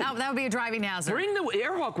no room. That would be a driving hazard. Bring the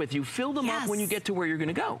air hawk with you. Fill them up when you get to where you're going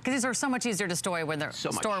to go. Because these are so much easier to store when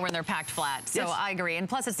they're packed flat. So I agree. And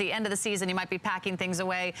plus, it's the end of the season. You might be packing things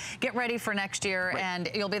away. Get ready for next year, and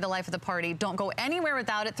you'll be the life of the party. Don't go anywhere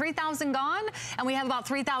without it. 3,000 gone, and we have about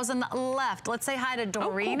 3,000 left. Let's say hi to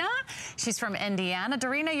Dorina. She's from Indiana.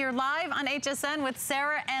 Dorina, you're live on HSN with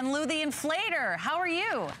Sarah and Lou the Inflator. How are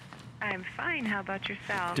you? I'm fine. How about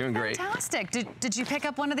yourself? Doing great. Fantastic. Did you pick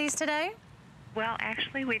up one of these today? Well,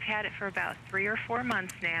 actually, we've had it for about 3 or 4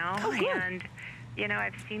 months now. Oh, good. And,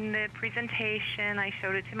 I've seen the presentation. I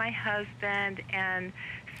showed it to my husband, and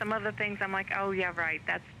some of the things I'm like, oh, yeah, right,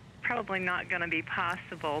 that's probably not going to be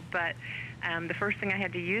possible. But the first thing I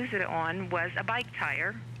had to use it on was a bike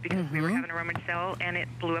tire, because we were having a rummage sale, and it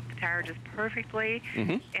blew up the tire just perfectly.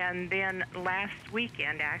 And then last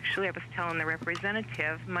weekend, actually, I was telling the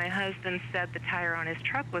representative, my husband said the tire on his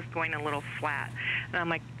truck was going a little flat. And I'm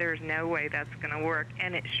like, there's no way that's going to work.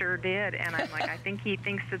 And it sure did. And I'm like, I think he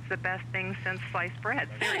thinks it's the best thing since sliced bread,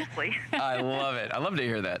 seriously. I love it. I love to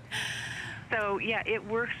hear that. So, yeah, it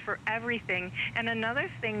works for everything. And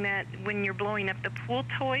another thing that when you're blowing up the pool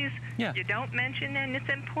toys, you don't mention, and it's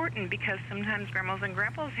important because sometimes grandmas and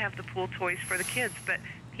grandpas have the pool toys for the kids, but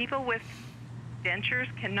people with dentures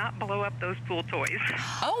cannot blow up those pool toys.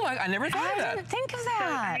 Oh, I never thought of that. I didn't think of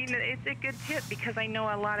that. So, it's a good tip because I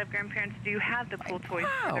know a lot of grandparents do have the pool toys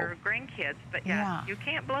for their grandkids, but you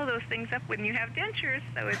can't blow those things up when you have dentures,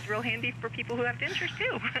 so it's real handy for people who have dentures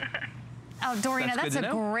too. Oh, Dorina, that's a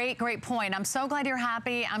great, great point. I'm so glad you're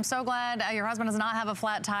happy. I'm so glad your husband does not have a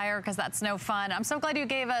flat tire because that's no fun. I'm so glad you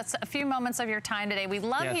gave us a few moments of your time today. We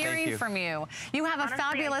love hearing from you. You have Honestly, a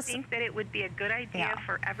fabulous... I think that it would be a good idea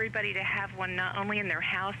for everybody to have one not only in their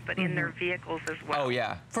house but in their vehicles as well. Oh,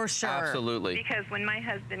 yeah. For sure. Absolutely. Because when my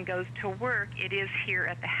husband goes to work, it is here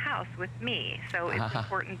at the house with me. So it's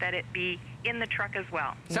important that it be in the truck as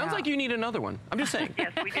well. Sounds like you need another one. I'm just saying.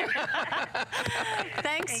 Yes, we do.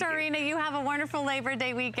 Thanks, Serena. You have a wonderful Labor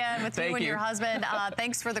Day weekend with you and your husband.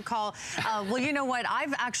 Thanks for the call. Well, you know what?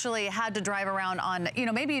 I've actually had to drive around on, you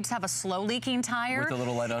know, maybe you just have a slow leaking tire. With a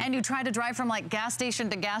little light on. And you try to drive from like gas station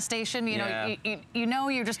to gas station. You know, you know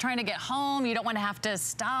you're just trying to get home. You don't want to have to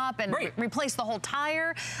stop and replace the whole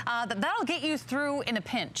tire. That'll get you through in a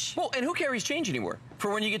pinch. Well, and who carries change anymore?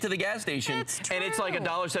 For when you get to the gas station, and it's like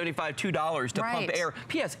 $1.75, $2 to pump air.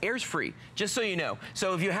 P.S. Air's free, just so you know.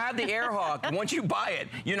 So if you have the Air Hawk, once you buy it,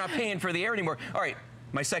 you're not paying for the air anymore. All right,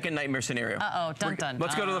 my second nightmare scenario. Uh-oh, dun-dun.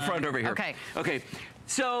 Let's go to the front over here. Okay. Okay.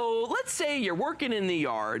 So let's say you're working in the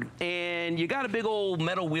yard and you got a big old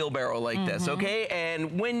metal wheelbarrow like this, okay?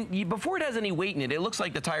 And before it has any weight in it, it looks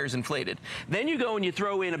like the tire's inflated. Then you go and you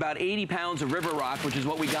throw in about 80 pounds of river rock, which is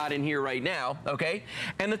what we got in here right now, okay?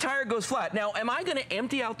 And the tire goes flat. Now, am I gonna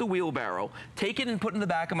empty out the wheelbarrow, take it and put it in the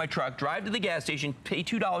back of my truck, drive to the gas station, pay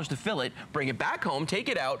 $2 to fill it, bring it back home, take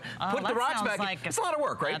it out, put the rocks back in? It's a lot of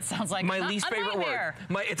work, right? That sounds like my least favorite word.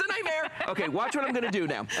 It's a nightmare. Okay, watch what I'm gonna do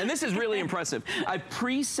now. And this is really impressive. I've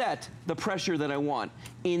preset the pressure that I want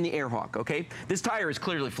in the Air Hawk, okay? This tire is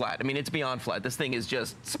clearly flat. I mean, it's beyond flat. This thing is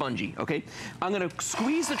just spongy, okay? I'm gonna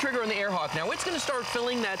squeeze the trigger on the Air Hawk. Now it's gonna start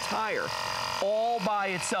filling that tire all by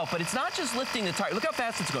itself, but it's not just lifting the tire. Look how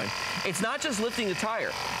fast it's going. It's not just lifting the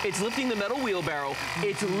tire. It's lifting the metal wheelbarrow.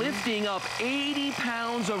 It's lifting up 80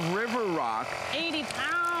 pounds of river rock. 80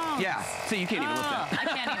 pounds? Yeah, so you can't even lift that. I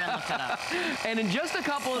can't even lift it up. And in just a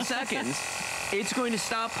couple of seconds, it's going to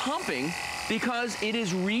stop pumping because it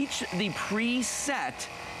has reached the preset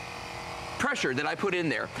pressure that I put in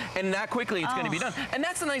there. And that quickly it's going to be done. And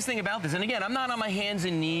that's the nice thing about this. And again, I'm not on my hands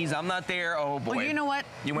and knees. I'm not there. Oh, boy. Well, you know what?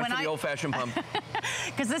 You went for the old-fashioned pump.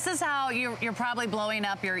 Because this is how you're probably blowing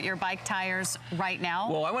up your bike tires right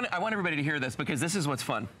now. Well, I want everybody to hear this because this is what's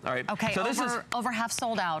fun. All right. Okay, so this is over half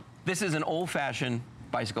sold out. This is an old-fashioned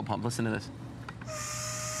bicycle pump. Listen to this.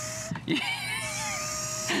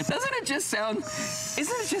 Doesn't it just sound, isn't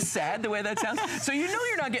it just sad the way that sounds? So you know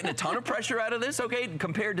you're not getting a ton of pressure out of this, okay,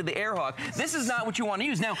 compared to the Air Hawk. This is not what you want to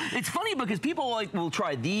use. Now, it's funny because people will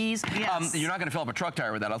try these. Yes. You're not going to fill up a truck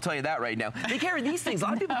tire with that, I'll tell you that right now. They carry these things. A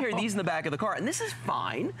lot of people carry these in the back of the car, and this is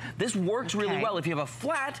fine. This works really well if you have a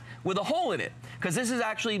flat with a hole in it, because this is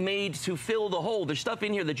actually made to fill the hole. There's stuff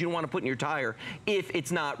in here that you don't want to put in your tire if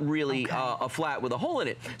it's not really a flat with a hole in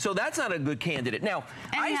it. So that's not a good candidate. Now,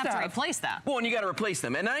 and you have to replace that. Well, and you got to replace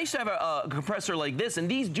them. And I used to have a compressor like this, and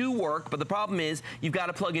these do work, but the problem is you've got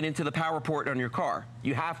to plug it into the power port on your car.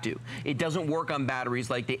 You have to. It doesn't work on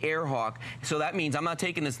batteries like the Air Hawk, so that means I'm not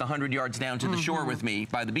taking this the 100 yards down to the shore with me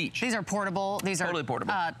by the beach. These are portable. These are totally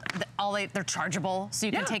portable. They're chargeable, so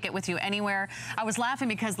you can take it with you anywhere. I was laughing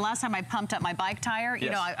because last time I pumped up my bike tire,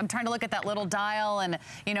 you know, I'm trying to look at that little dial, and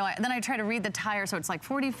you know, then I try to read the tire, so it's like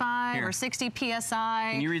 45 or 60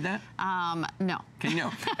 psi. Can you read that? No. Can you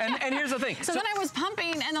know? And here's the thing. So then I was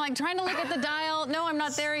pumping and like trying to look at the dial. No, I'm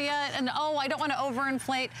not there yet. And oh, I don't want to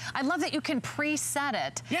overinflate. I love that you can preset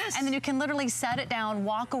it. Yes. And then you can literally set it down,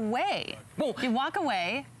 walk away. Well, you walk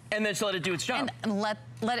away. And then just let it do its job. And let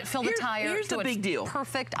it fill the tire. Here's the big deal.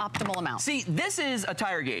 Perfect optimal amount. See, this is a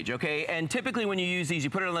tire gauge, okay? And typically when you use these, you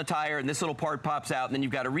put it on the tire and this little part pops out and then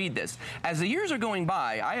you've got to read this. As the years are going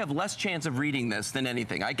by, I have less chance of reading this than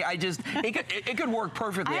anything. It could work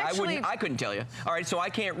perfectly. I couldn't tell you. All right, so I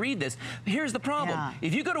can't read this. Here's the problem. Yeah.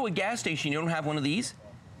 If you go to a gas station, you don't have one of these,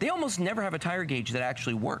 they almost never have a tire gauge that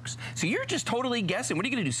actually works. So you're just totally guessing. What are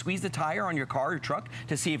you gonna do, squeeze the tire on your car or truck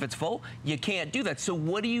to see if it's full? You can't do that. So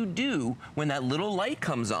what do you do when that little light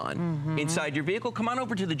comes on inside your vehicle? Come on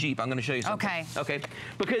over to the Jeep, I'm gonna show you something. Okay,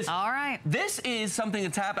 because this is something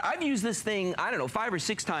that's happened. I've used this thing, I don't know, 5 or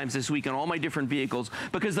 6 times this week on all my different vehicles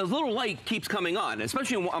because the little light keeps coming on,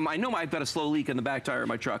 especially, I know I've got a slow leak in the back tire of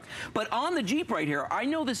my truck, but on the Jeep right here, I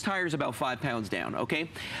know this tire is about 5 pounds down, okay?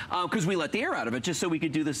 Because we let the air out of it just so we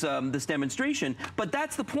could do this this demonstration. But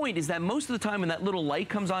that's the point, is that most of the time when that little light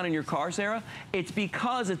comes on in your car, Sarah, it's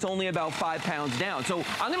because it's only about 5 pounds down. So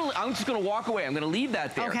I'm just gonna walk away. I'm gonna leave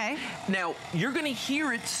that there. Okay. Now, you're gonna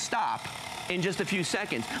hear it stop in just a few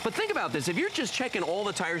seconds. But think about this. If you're just checking all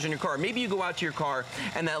the tires in your car, maybe you go out to your car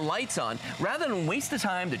and that light's on, rather than waste the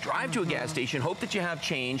time to drive to a gas station, hope that you have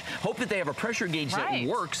change, hope that they have a pressure gauge that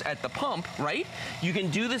works at the pump, right? You can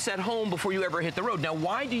do this at home before you ever hit the road. Now,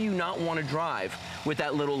 why do you not want to drive with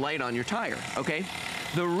that little light on your tire, okay?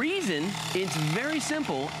 The reason, it's very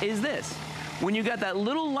simple, is this. When you got that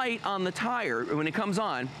little light on the tire, when it comes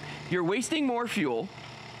on, you're wasting more fuel,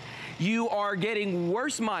 you are getting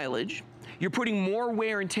worse mileage, you're putting more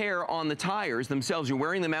wear and tear on the tires themselves. You're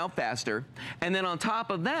wearing them out faster. And then on top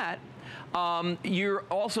of that,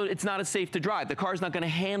 it's not as safe to drive. The car's not going to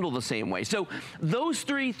handle the same way. So those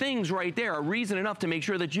three things right there are reason enough to make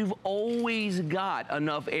sure that you've always got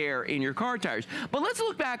enough air in your car tires. But let's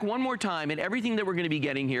look back one more time at everything that we're going to be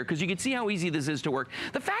getting here, because you can see how easy this is to work.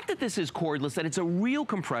 The fact that this is cordless, that it's a real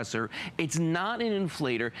compressor, it's not an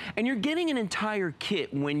inflator, and you're getting an entire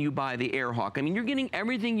kit when you buy the AirHawk. I mean, you're getting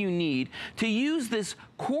everything you need to use this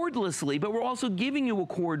cordlessly, but we're also giving you a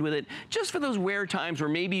cord with it just for those rare times where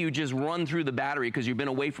maybe you just run through the battery because you've been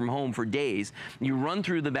away from home for days. You run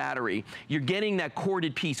through the battery. You're getting that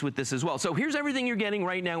corded piece with this as well. So here's everything you're getting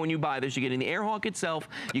right now when you buy this. You're getting the AirHawk itself.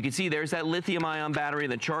 You can see there's that lithium-ion battery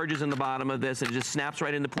that charges in the bottom of this, and it just snaps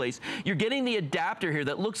right into place. You're getting the adapter here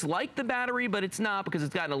that looks like the battery, but it's not, because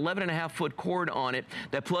it's got an 11.5-foot cord on it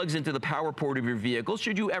that plugs into the power port of your vehicle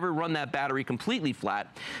should you ever run that battery completely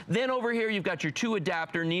flat. Then over here, you've got your two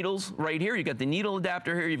adapter needles right here. You've got the needle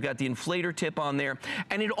adapter here. You've got the inflator tip on there.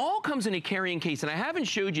 And it all comes in a carrying case. And I haven't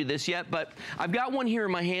showed you this yet, but I've got one here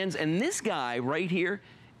in my hands. And this guy right here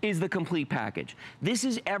is the complete package. This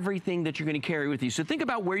is everything that you're going to carry with you. So think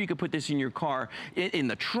about where you could put this in your car, in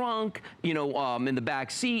the trunk, you know, in the back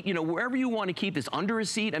seat, you know, wherever you want to keep this, under a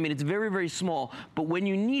seat. I mean, it's very, very small, but when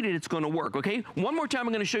you need it, it's going to work, okay? One more time,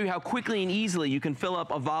 I'm going to show you how quickly and easily you can fill up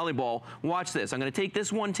a volleyball. Watch this. I'm going to take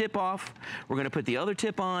this one tip off. We're going to put the other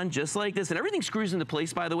tip on, just like this. And everything screws into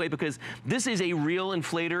place, by the way, because this is a real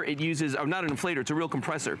inflator. It uses, or not an inflator, it's a real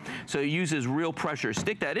compressor. So it uses real pressure.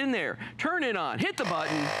 Stick that in there, turn it on, hit the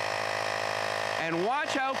button, and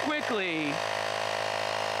watch how quickly.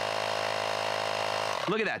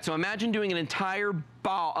 Look at that. So imagine doing an entire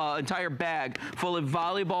bag full of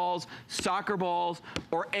volleyballs, soccer balls,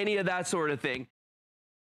 or any of that sort of thing.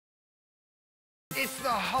 It's the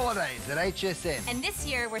holidays at HSN. And this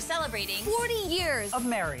year we're celebrating 40 years of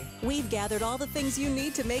Mary. We've gathered all the things you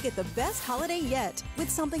need to make it the best holiday yet, with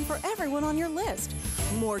something for everyone on your list.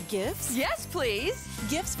 More gifts? Yes, please.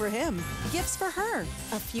 Gifts for him. Gifts for her.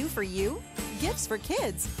 A few for you. Gifts for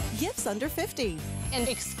kids. Gifts under 50. And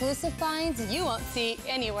exclusive finds you won't see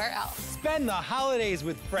anywhere else. Spend the holidays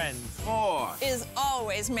with friends. More is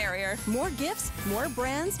always merrier. More gifts, more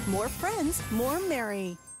brands, more friends, more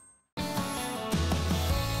merry.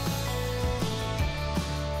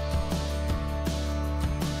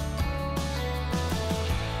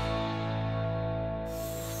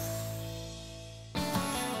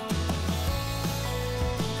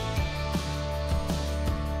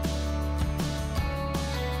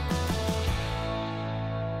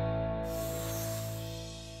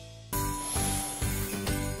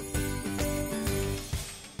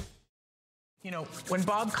 You know, when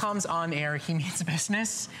Bob comes on air, he means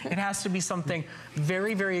business. It has to be something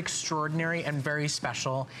very, very extraordinary and very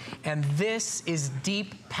special. And this is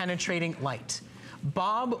deep penetrating light.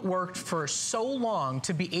 Bob worked for so long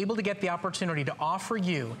to be able to get the opportunity to offer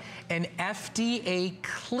you an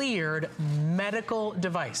FDA-cleared medical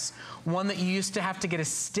device. One that you used to have to get a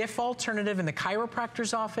stiff alternative in the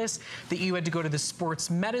chiropractor's office, that you had to go to the sports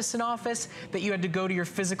medicine office, that you had to go to your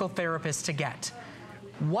physical therapist to get.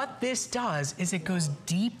 What this does is it goes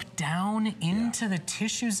deep down into the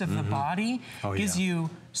tissues of the body, gives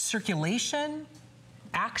you circulation,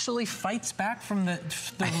 actually fights back from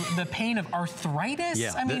the pain of arthritis.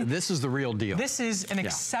 Yeah, I mean, this is the real deal. This is an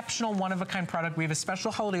exceptional, one-of-a-kind product. We have a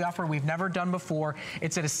special holiday offer we've never done before.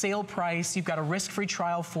 It's at a sale price. You've got a risk-free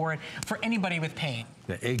trial for it, for anybody with pain.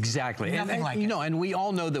 Exactly. Nothing like it. You know, and we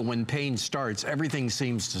all know that when pain starts, everything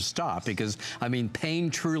seems to stop, because, I mean, pain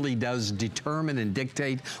truly does determine and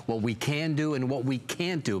dictate what we can do and what we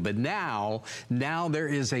can't do. But now there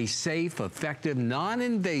is a safe, effective,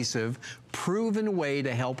 non-invasive, proven way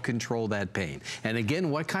to help control that pain. And again,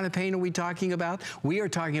 what kind of pain are we talking about? We are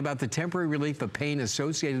talking about the temporary relief of pain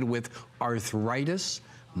associated with arthritis,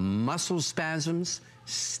 muscle spasms,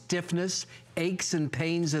 stiffness, aches and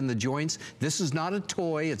pains in the joints. This is not a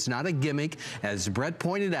toy. It's not a gimmick. As Brett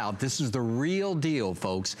pointed out, this is the real deal,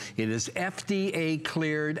 folks. It is FDA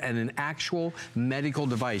cleared and an actual medical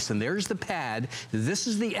device. And there's the pad. This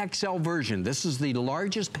is the XL version. This is the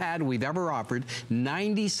largest pad we've ever offered.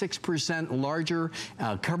 96% larger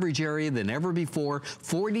coverage area than ever before.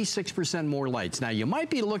 46% more lights. Now, you might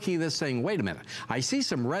be looking at this saying, wait a minute. I see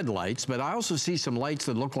some red lights, but I also see some lights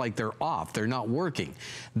that look like they're off. They're not working.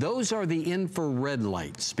 Those are the infrared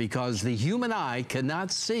lights, because the human eye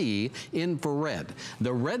cannot see infrared.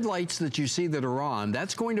 The red lights that you see that are on,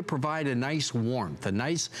 that's going to provide a nice warmth, a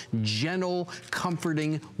nice, gentle,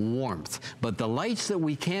 comforting warmth. But the lights that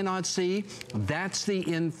we cannot see, that's the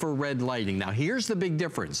infrared lighting. Now, here's the big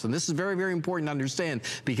difference, and this is very, very important to understand,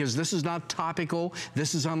 because this is not topical.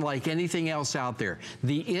 This is unlike anything else out there.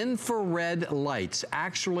 The infrared lights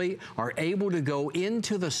actually are able to go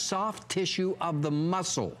into the soft tissue of the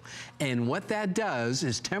muscle. And what that does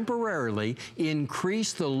is temporarily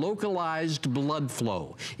increase the localized blood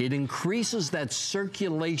flow. It increases that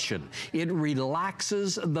circulation. It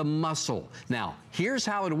relaxes the muscle. Now, here's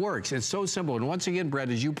how it works. It's so simple. And once again, Brett,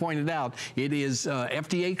 as you pointed out, it is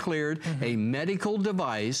FDA cleared, a medical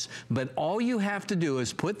device, but all you have to do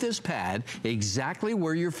is put this pad exactly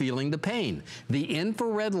where you're feeling the pain. The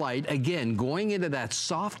infrared light, again, going into that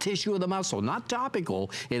soft tissue of the muscle, not topical,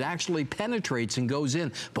 it actually penetrates and goes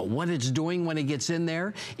in. But what it's doing when it gets in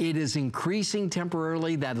there, it is increasing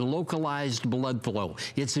temporarily that localized blood flow.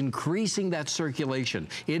 It's increasing that circulation.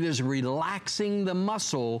 It is relaxing the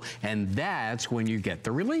muscle, and that's when you get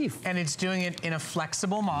the relief. And it's doing it in a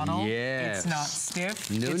flexible model. Yes. It's not stiff.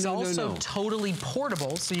 No, it's no, also no. totally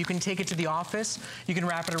portable, so you can take it to the office. You can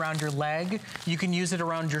wrap it around your leg. You can use it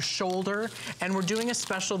around your shoulder. And we're doing a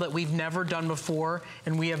special that we've never done before,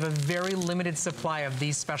 and we have a very limited supply of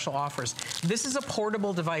these special offers. This is a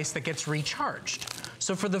portable device that gets recharged.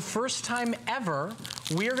 So for the first time ever,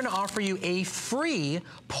 we are going to offer you a free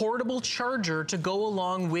portable charger to go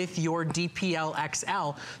along with your DPL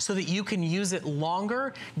XL so that you can use it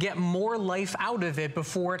longer, get more life out of it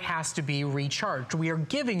before it has to be recharged. We are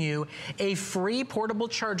giving you a free portable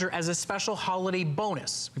charger as a special holiday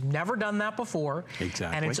bonus. We've never done that before.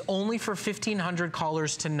 Exactly. And it's only for 1,500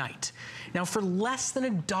 callers tonight. Now, for less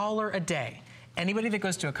than $1 a day, anybody that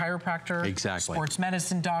goes to a chiropractor, sports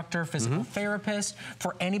medicine doctor, physical therapist,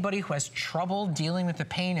 for anybody who has trouble dealing with the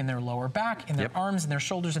pain in their lower back, in their arms, in their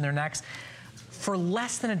shoulders, in their necks, for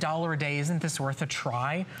less than $1 a day, isn't this worth a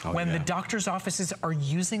try? When the doctor's offices are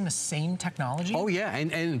using the same technology? Oh yeah,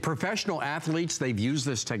 and professional athletes, they've used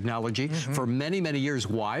this technology for many, many years.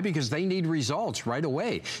 Why? Because they need results right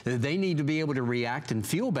away. They need to be able to react and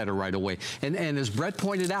feel better right away. And as Brett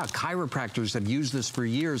pointed out, chiropractors have used this for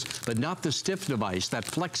years, but not the stiff device, that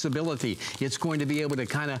flexibility. It's going to be able to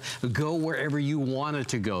kind of go wherever you want it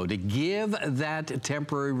to go, to give that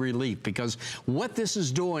temporary relief, because what this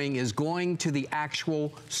is doing is going to the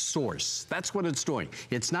actual source. That's what it's doing.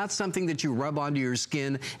 It's not something that you rub onto your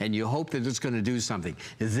skin and you hope that it's going to do something.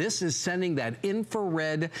 This is sending that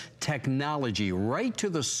infrared technology right to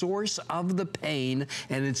the source of the pain,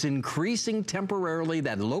 and it's increasing temporarily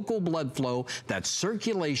that local blood flow, that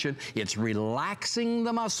circulation. It's relaxing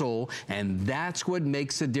the muscle, and that's what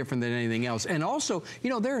makes it different than anything else. And also, you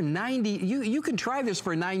know, there are 90, you can try this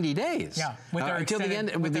for 90 days. Yeah, with our until the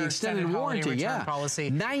end, with the extended warranty, policy.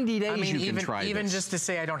 90 days you can try even this. just to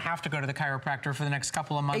say I don't have to go to the chiropractor for the next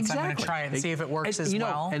couple of months, I'm going to try it and see if it works as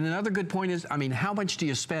well. And another good point is, I mean, how much do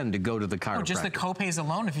you spend to go to the chiropractor? Oh, just the co-pays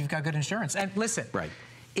alone if you've got good insurance. And listen,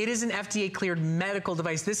 it is an FDA-cleared medical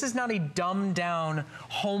device. This is not a dumbed-down,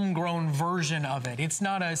 homegrown version of it. It's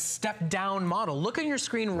not a step-down model. Look at your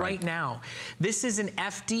screen right now. This is an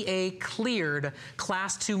FDA-cleared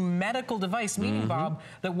Class 2 medical device, meaning, Bob,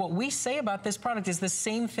 that what we say about this product is the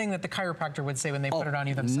same thing that the chiropractor would say when they put it on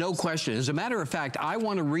you themselves. No question. As a matter of fact, I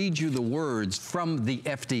want to read you the words from the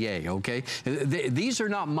FDA, okay? These are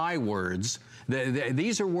not my words.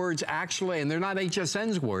 These are words actually, and they're not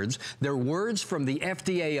HSN's words, they're words from the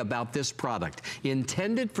FDA about this product.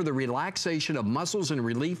 Intended for the relaxation of muscles and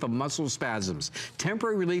relief of muscle spasms.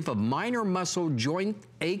 Temporary relief of minor muscle joint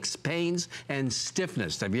aches, pains, and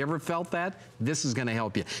stiffness. Have you ever felt that? This is going to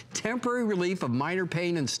help you. Temporary relief of minor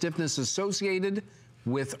pain and stiffness associated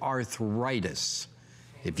with arthritis.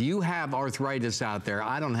 If you have arthritis out there,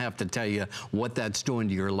 I don't have to tell you what that's doing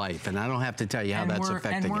to your life, and I don't have to tell you how that's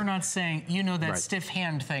affecting And we're you. not saying, you know, that stiff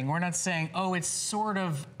hand thing. We're not saying, oh, it's sort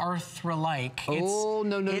of arthro-like. Oh,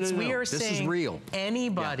 no. We are this saying is real.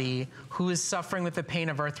 Anybody who is suffering with the pain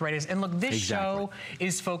of arthritis, and look, this show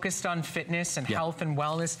is focused on fitness and health and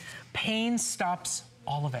wellness. Pain stops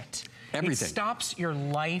all of it. Everything. It stops your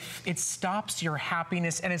life, it stops your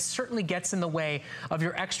happiness, and it certainly gets in the way of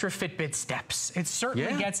your extra Fitbit steps. It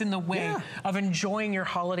certainly gets in the way of enjoying your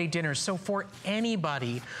holiday dinners. So for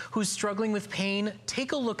anybody who's struggling with pain,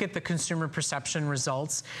 take a look at the consumer perception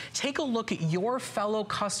results. Take a look at your fellow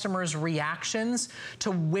customers' reactions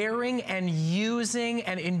to wearing and using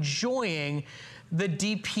and enjoying the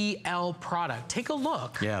DPL product. Take a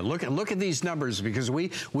look. Yeah, look at these numbers, because we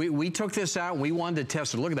took this out and we wanted to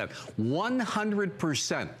test it. Look at that,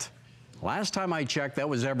 100%. Last time I checked, that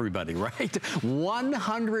was everybody, right?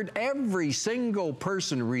 100, every single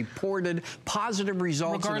person reported positive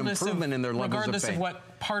results and improvement in their levels of pain. Regardless of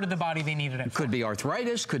what part of the body they needed it for. Could be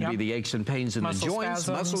arthritis, could be the aches and pains in the joints,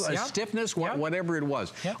 muscle stiffness, whatever it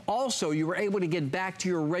was. Also, you were able to get back to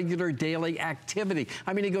your regular daily activity.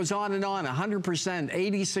 I mean, it goes on and on, 100%,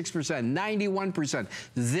 86%, 91%.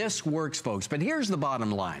 This works, folks. But here's the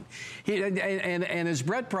bottom line. And as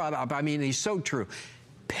Brett brought up, I mean, he's so true.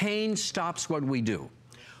 Pain stops what we do.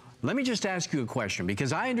 Let me just ask you a question,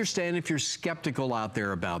 because I understand if you're skeptical out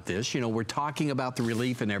there about this. You know, we're talking about the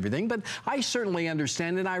relief and everything, but I certainly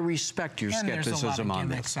understand and I respect your skepticism on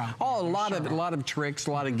this. Oh, a lot of tricks,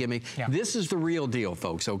 a lot of gimmick. This is the real deal,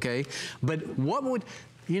 folks, okay? But what would...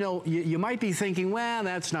 You know, you might be thinking, well,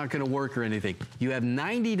 that's not going to work or anything. You have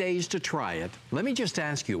 90 days to try it. Let me just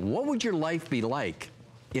ask you, what would your life be like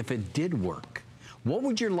if it did work? What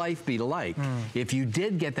would your life be like if you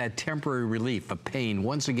did get that temporary relief of pain,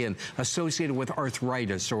 once again, associated with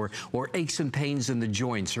arthritis or aches and pains in the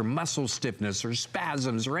joints or muscle stiffness or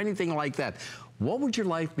spasms or anything like that? What would your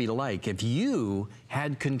life be like if you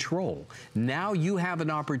had control? Now you have an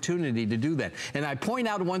opportunity to do that. And I point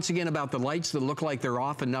out once again about the lights that look like they're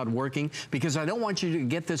off and not working, because I don't want you to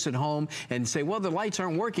get this at home and say, well, the lights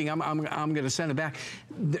aren't working, I'm going to send it back.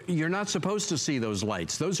 You're not supposed to see those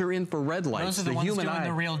lights. Those are infrared lights. Those are the ones doing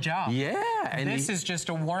the real job. Yeah. And this is just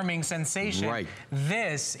a warming sensation. Right.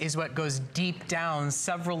 This is what goes deep down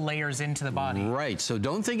several layers into the body. Right. So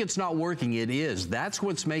don't think it's not working. It is. That's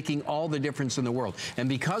what's making all the difference in the world. And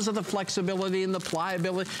because of the flexibility and the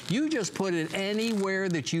pliability, you just put it anywhere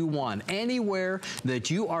that you want, anywhere that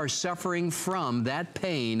you are suffering from that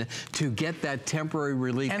pain to get that temporary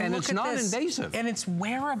relief. And it's not invasive. And it's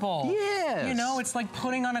wearable. Yes. You know, it's like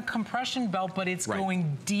putting on a compression belt, but it's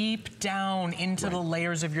going deep down into the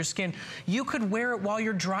layers of your skin. You could wear it while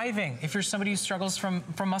you're driving. If you're somebody who struggles from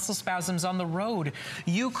muscle spasms on the road,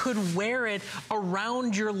 you could wear it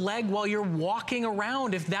around your leg while you're walking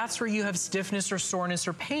around. If that's where you have stiffness or soreness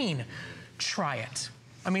or pain, try it.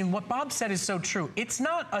 I mean, what Bob said is so true. It's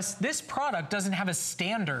not this product doesn't have a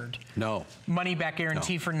standard money-back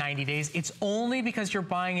guarantee for 90 days. It's only because you're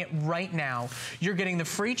buying it right now. You're getting the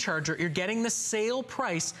free charger. You're getting the sale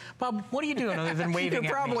price. Bob, what are you doing other than waving at me?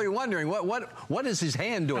 You're probably wondering, what is his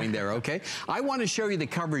hand doing there, okay? I want to show you the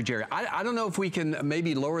coverage area. I don't know if we can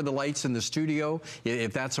maybe lower the lights in the studio,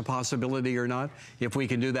 if that's a possibility or not, if we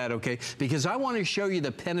can do that, okay? Because I want to show you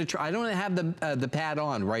the penetration. I don't have the pad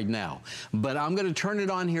on right now, but I'm going to turn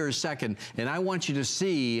it on here a second, and I want you to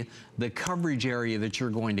see the coverage area that you're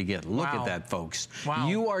going to get. Look at that, folks. Wow.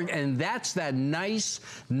 And that's that nice,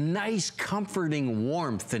 comforting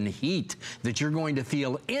warmth and heat that you're going to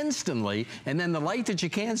feel instantly, and then the light that you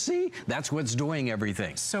can't see, that's what's doing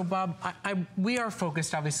everything. So, Bob, we are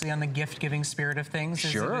focused, obviously, on the gift-giving spirit of things.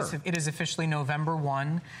 Sure. It is officially November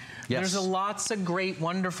 1. Yes. There's lots of great,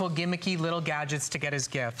 wonderful, gimmicky little gadgets to get as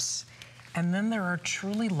gifts. And then there are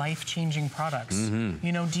truly life-changing products.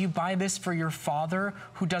 You know, do you buy this for your father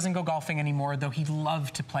who doesn't go golfing anymore, though he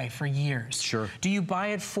loved to play for years? Sure. Do you buy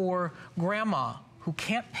it for grandma who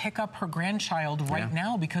can't pick up her grandchild right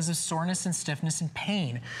now because of soreness and stiffness and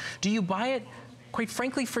pain? Do you buy it, quite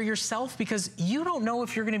frankly, for yourself because you don't know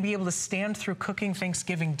if you're going to be able to stand through cooking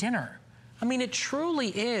Thanksgiving dinner? I mean, it truly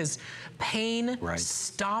is. Pain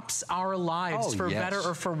stops our lives for better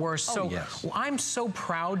or for worse. So I'm so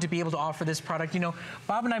proud to be able to offer this product. You know,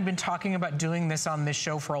 Bob and I have been talking about doing this on this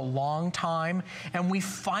show for a long time, and we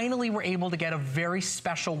finally were able to get a very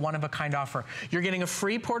special one-of-a-kind offer. You're getting a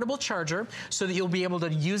free portable charger so that you'll be able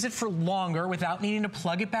to use it for longer without needing to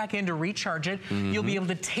plug it back in to recharge it. You'll be able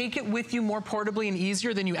to take it with you more portably and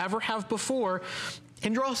easier than you ever have before.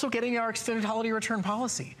 And you're also getting our extended holiday return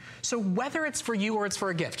policy. So whether it's for you or it's for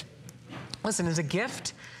a gift, listen, as a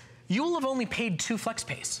gift, you will have only paid 2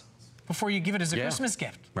 FlexPays before you give it as a Christmas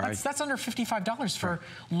gift. That's under $55 for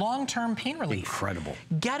long-term pain relief. Incredible.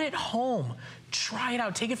 Get it home. Try it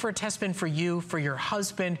out. Take it for a test spin for you, for your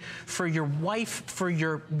husband, for your wife, for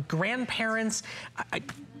your grandparents.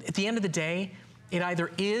 At the end of the day, it either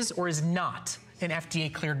is or is not an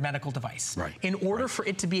FDA-cleared medical device. In order for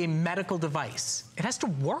it to be a medical device, it has to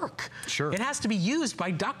work. It has to be used by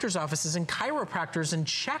doctor's offices and chiropractors and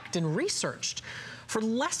checked and researched. for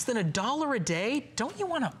less than $1 a day, don't you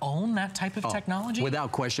want to own that type of technology?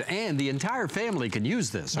 Without question. And the entire family can use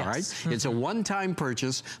this, all right? It's a one-time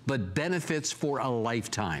purchase, but benefits for a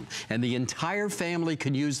lifetime. And the entire family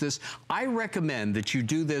can use this. I recommend that you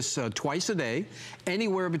do this twice a day,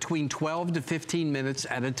 anywhere between 12 to 15 minutes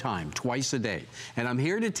at a time, twice a day. And I'm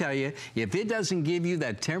here to tell you, if it doesn't give you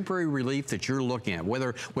that temporary relief that you're looking at,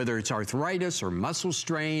 whether it's arthritis or muscle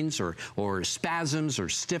strains or spasms or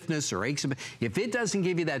stiffness or aches, if it doesn't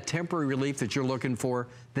give you that temporary relief that you're looking for,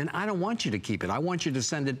 then I don't want you to keep it. I want you to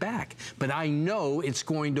send it back. But I know it's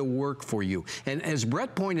going to work for you. And as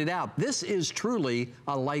Brett pointed out, this is truly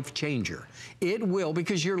a life changer. It will,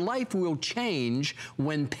 because your life will change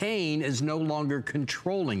when pain is no longer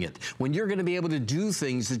controlling it, when you're going to be able to do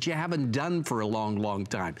things that you haven't done for a long, long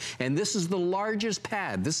time. And this is the largest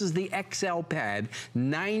pad. This is the XL pad,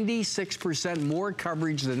 96% more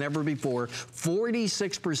coverage than ever before,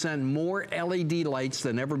 46% more LED lights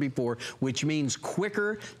than ever before, which means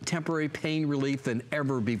quicker temporary pain relief than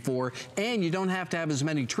ever before. And you don't have to have as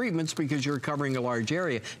many treatments because you're covering a large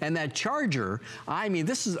area. And that charger, I mean,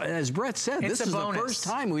 this is, as Brett said, this is the first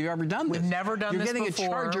time we've ever done this. We've never done this before. You're getting a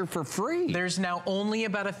charger for free. There's now only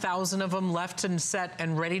about 1,000 of them left and set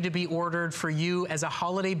and ready to be ordered for you as a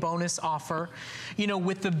holiday bonus offer. You know,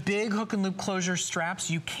 with the big hook and loop closure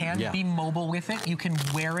straps, you can be mobile with it. You can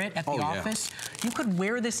wear it at the office. You could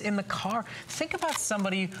wear this in the car. Think about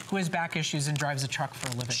somebody who has back issues and drives a truck for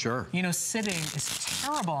a living. Sure. You know, sitting is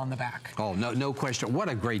terrible on the back. Oh, no question. What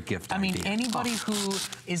a great gift idea. I mean, anybody who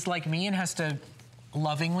is like me and has to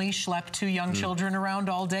lovingly schlep two young children around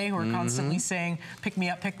all day who are constantly saying, pick me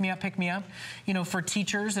up, pick me up, pick me up. You know, for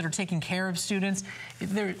teachers that are taking care of students,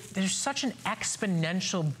 there's such an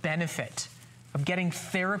exponential benefit of getting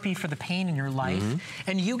therapy for the pain in your life,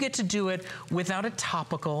 and you get to do it without a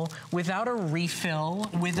topical, without a refill,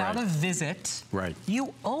 without a visit. Right.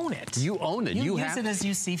 You own it. You own it. You use it as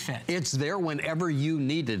you see fit. It's there whenever you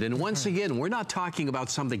need it. And once again, we're not talking about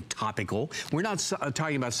something topical. We're not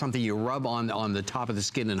talking about something you rub on the top of the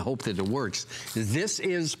skin and hope that it works. This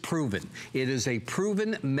is proven. It is a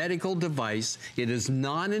proven medical device. It is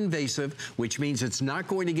non-invasive, which means it's not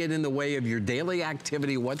going to get in the way of your daily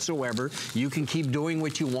activity whatsoever. You can keep doing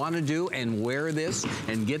what you want to do and wear this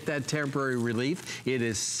and get that temporary relief. It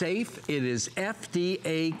is safe. It is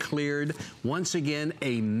FDA cleared. Once again,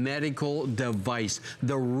 a medical device.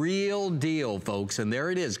 The real deal, folks. And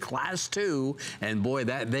there it is, Class 2. And boy,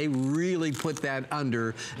 they really put that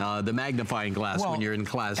under the magnifying glass when you're in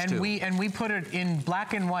Class 2. And we put it in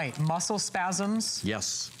black and white. Muscle spasms.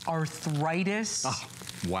 Yes. Arthritis. Oh,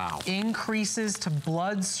 wow. Increases to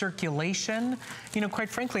blood circulation. You know, quite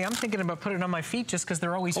frankly, I'm thinking about putting it on my feet just because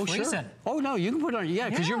they're always freezing. Sure. Oh, no, you can put it on,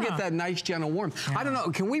 because you'll get that nice, gentle warmth. I don't know,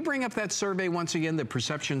 can we bring up that survey once again, the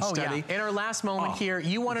perception study? In our last moment here,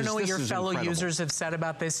 you want to know what your fellow users have said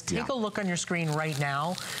about this? Take a look on your screen right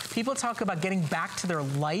now. People talk about getting back to their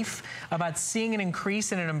life, about seeing an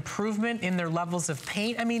increase and an improvement in their levels of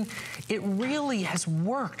pain. I mean, it really has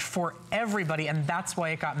worked for everybody, and that's why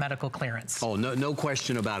it got medical clearance. Oh, no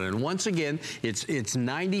question about it. And once again, it's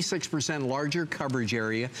 96% larger coverage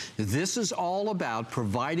area. This is all about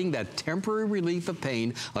providing that temporary relief of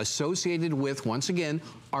pain associated with, once again,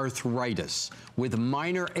 arthritis, with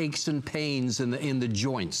minor aches and pains in the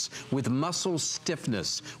joints, with muscle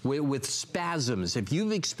stiffness, with spasms. If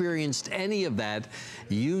you've experienced any of that,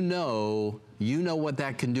 you know what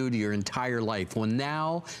that can do to your entire life. Well,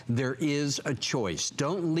 now there is a choice.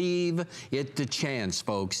 Don't leave it to chance,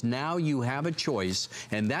 folks. Now you have a choice,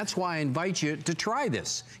 and that's why I invite you to try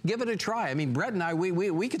this. Give it a try. I mean, Brett and I,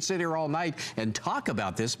 we could sit here all night and talk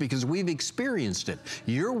about this because we've experienced it.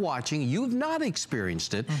 You're watching, you've not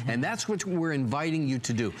experienced it, and that's what we're inviting you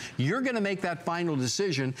to do. You're gonna make that final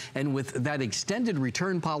decision, and with that extended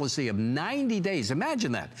return policy of 90 days,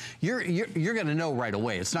 imagine that. You're gonna know right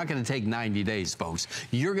away. It's not gonna take 90 days, folks.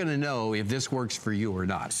 You're gonna know if this works for you or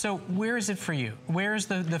not. So where is it for you? Where's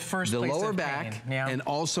the first place of pain? The lower back and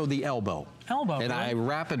also the elbow. And I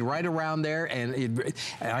wrap it right around there, and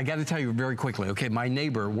I got to tell you very quickly, okay, my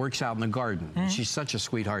neighbor works out in the garden. She's such a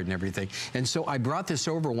sweetheart and everything. And so I brought this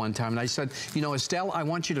over one time, and I said, you know, Estelle, I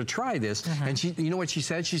want you to try this. And she, you know what she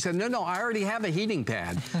said? She said, no, I already have a heating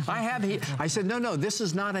pad. I said, no, this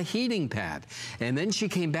is not a heating pad. And then she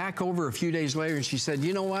came back over a few days later, and she said,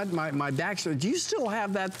 you know what, my back's, do you still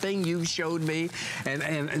have that thing you showed me?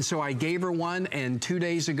 And so I gave her one, and 2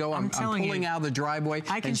 days ago, I'm pulling out of the driveway,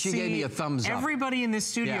 and she gave me a thumbs up. Everybody in this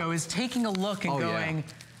studio is taking a look and going,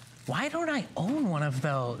 why don't I own one of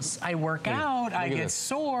those? I work out, I get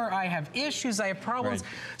sore, I have issues, I have problems.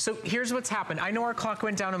 Right. So here's what's happened. I know our clock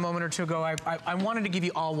went down a moment or two ago. I wanted to give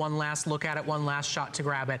you all one last look at it, one last shot to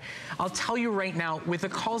grab it. I'll tell you right now, with the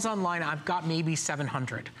calls online, I've got maybe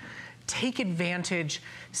 700. Take advantage.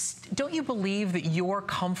 Don't you believe that your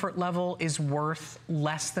comfort level is worth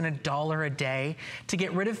less than $1 a day to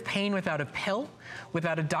get rid of pain without a pill,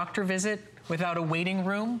 without a doctor visit, without a waiting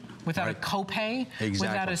room, without a copay,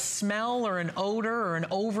 without a smell or an odor or an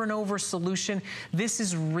over and over solution? This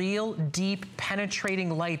is real, deep,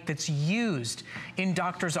 penetrating light that's used in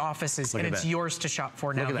doctors' offices, and it's yours to shop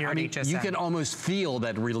for now here at HSN. You can almost feel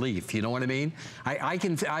that relief, you know what I mean?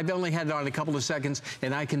 I've only had it on a couple of seconds,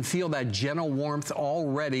 and I can feel that gentle warmth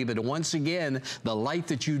already, but once again, the light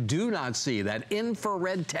that you do not see, that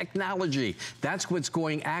infrared technology, that's what's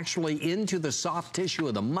going actually into the soft tissue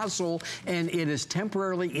of the muscle, and it is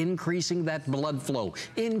temporarily increasing that blood flow,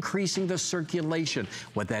 increasing the circulation.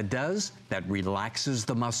 What that does, that relaxes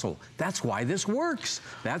the muscle. That's why this works.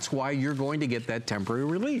 That's why you're going to get that temporary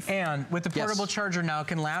relief. And with the portable charger now, it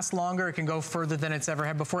can last longer, it can go further than it's ever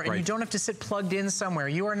had before, and you don't have to sit plugged in somewhere.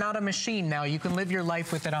 You are not a machine now. You can live your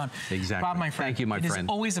life with it on. Exactly. Bob, my friend, thank you, my friend. It is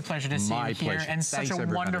always a pleasure to see you here, and such a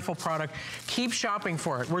wonderful product. Keep shopping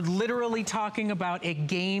for it. We're literally talking about a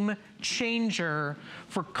game changer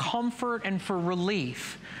for comfort and for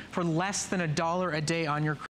relief for less than $1 a day on your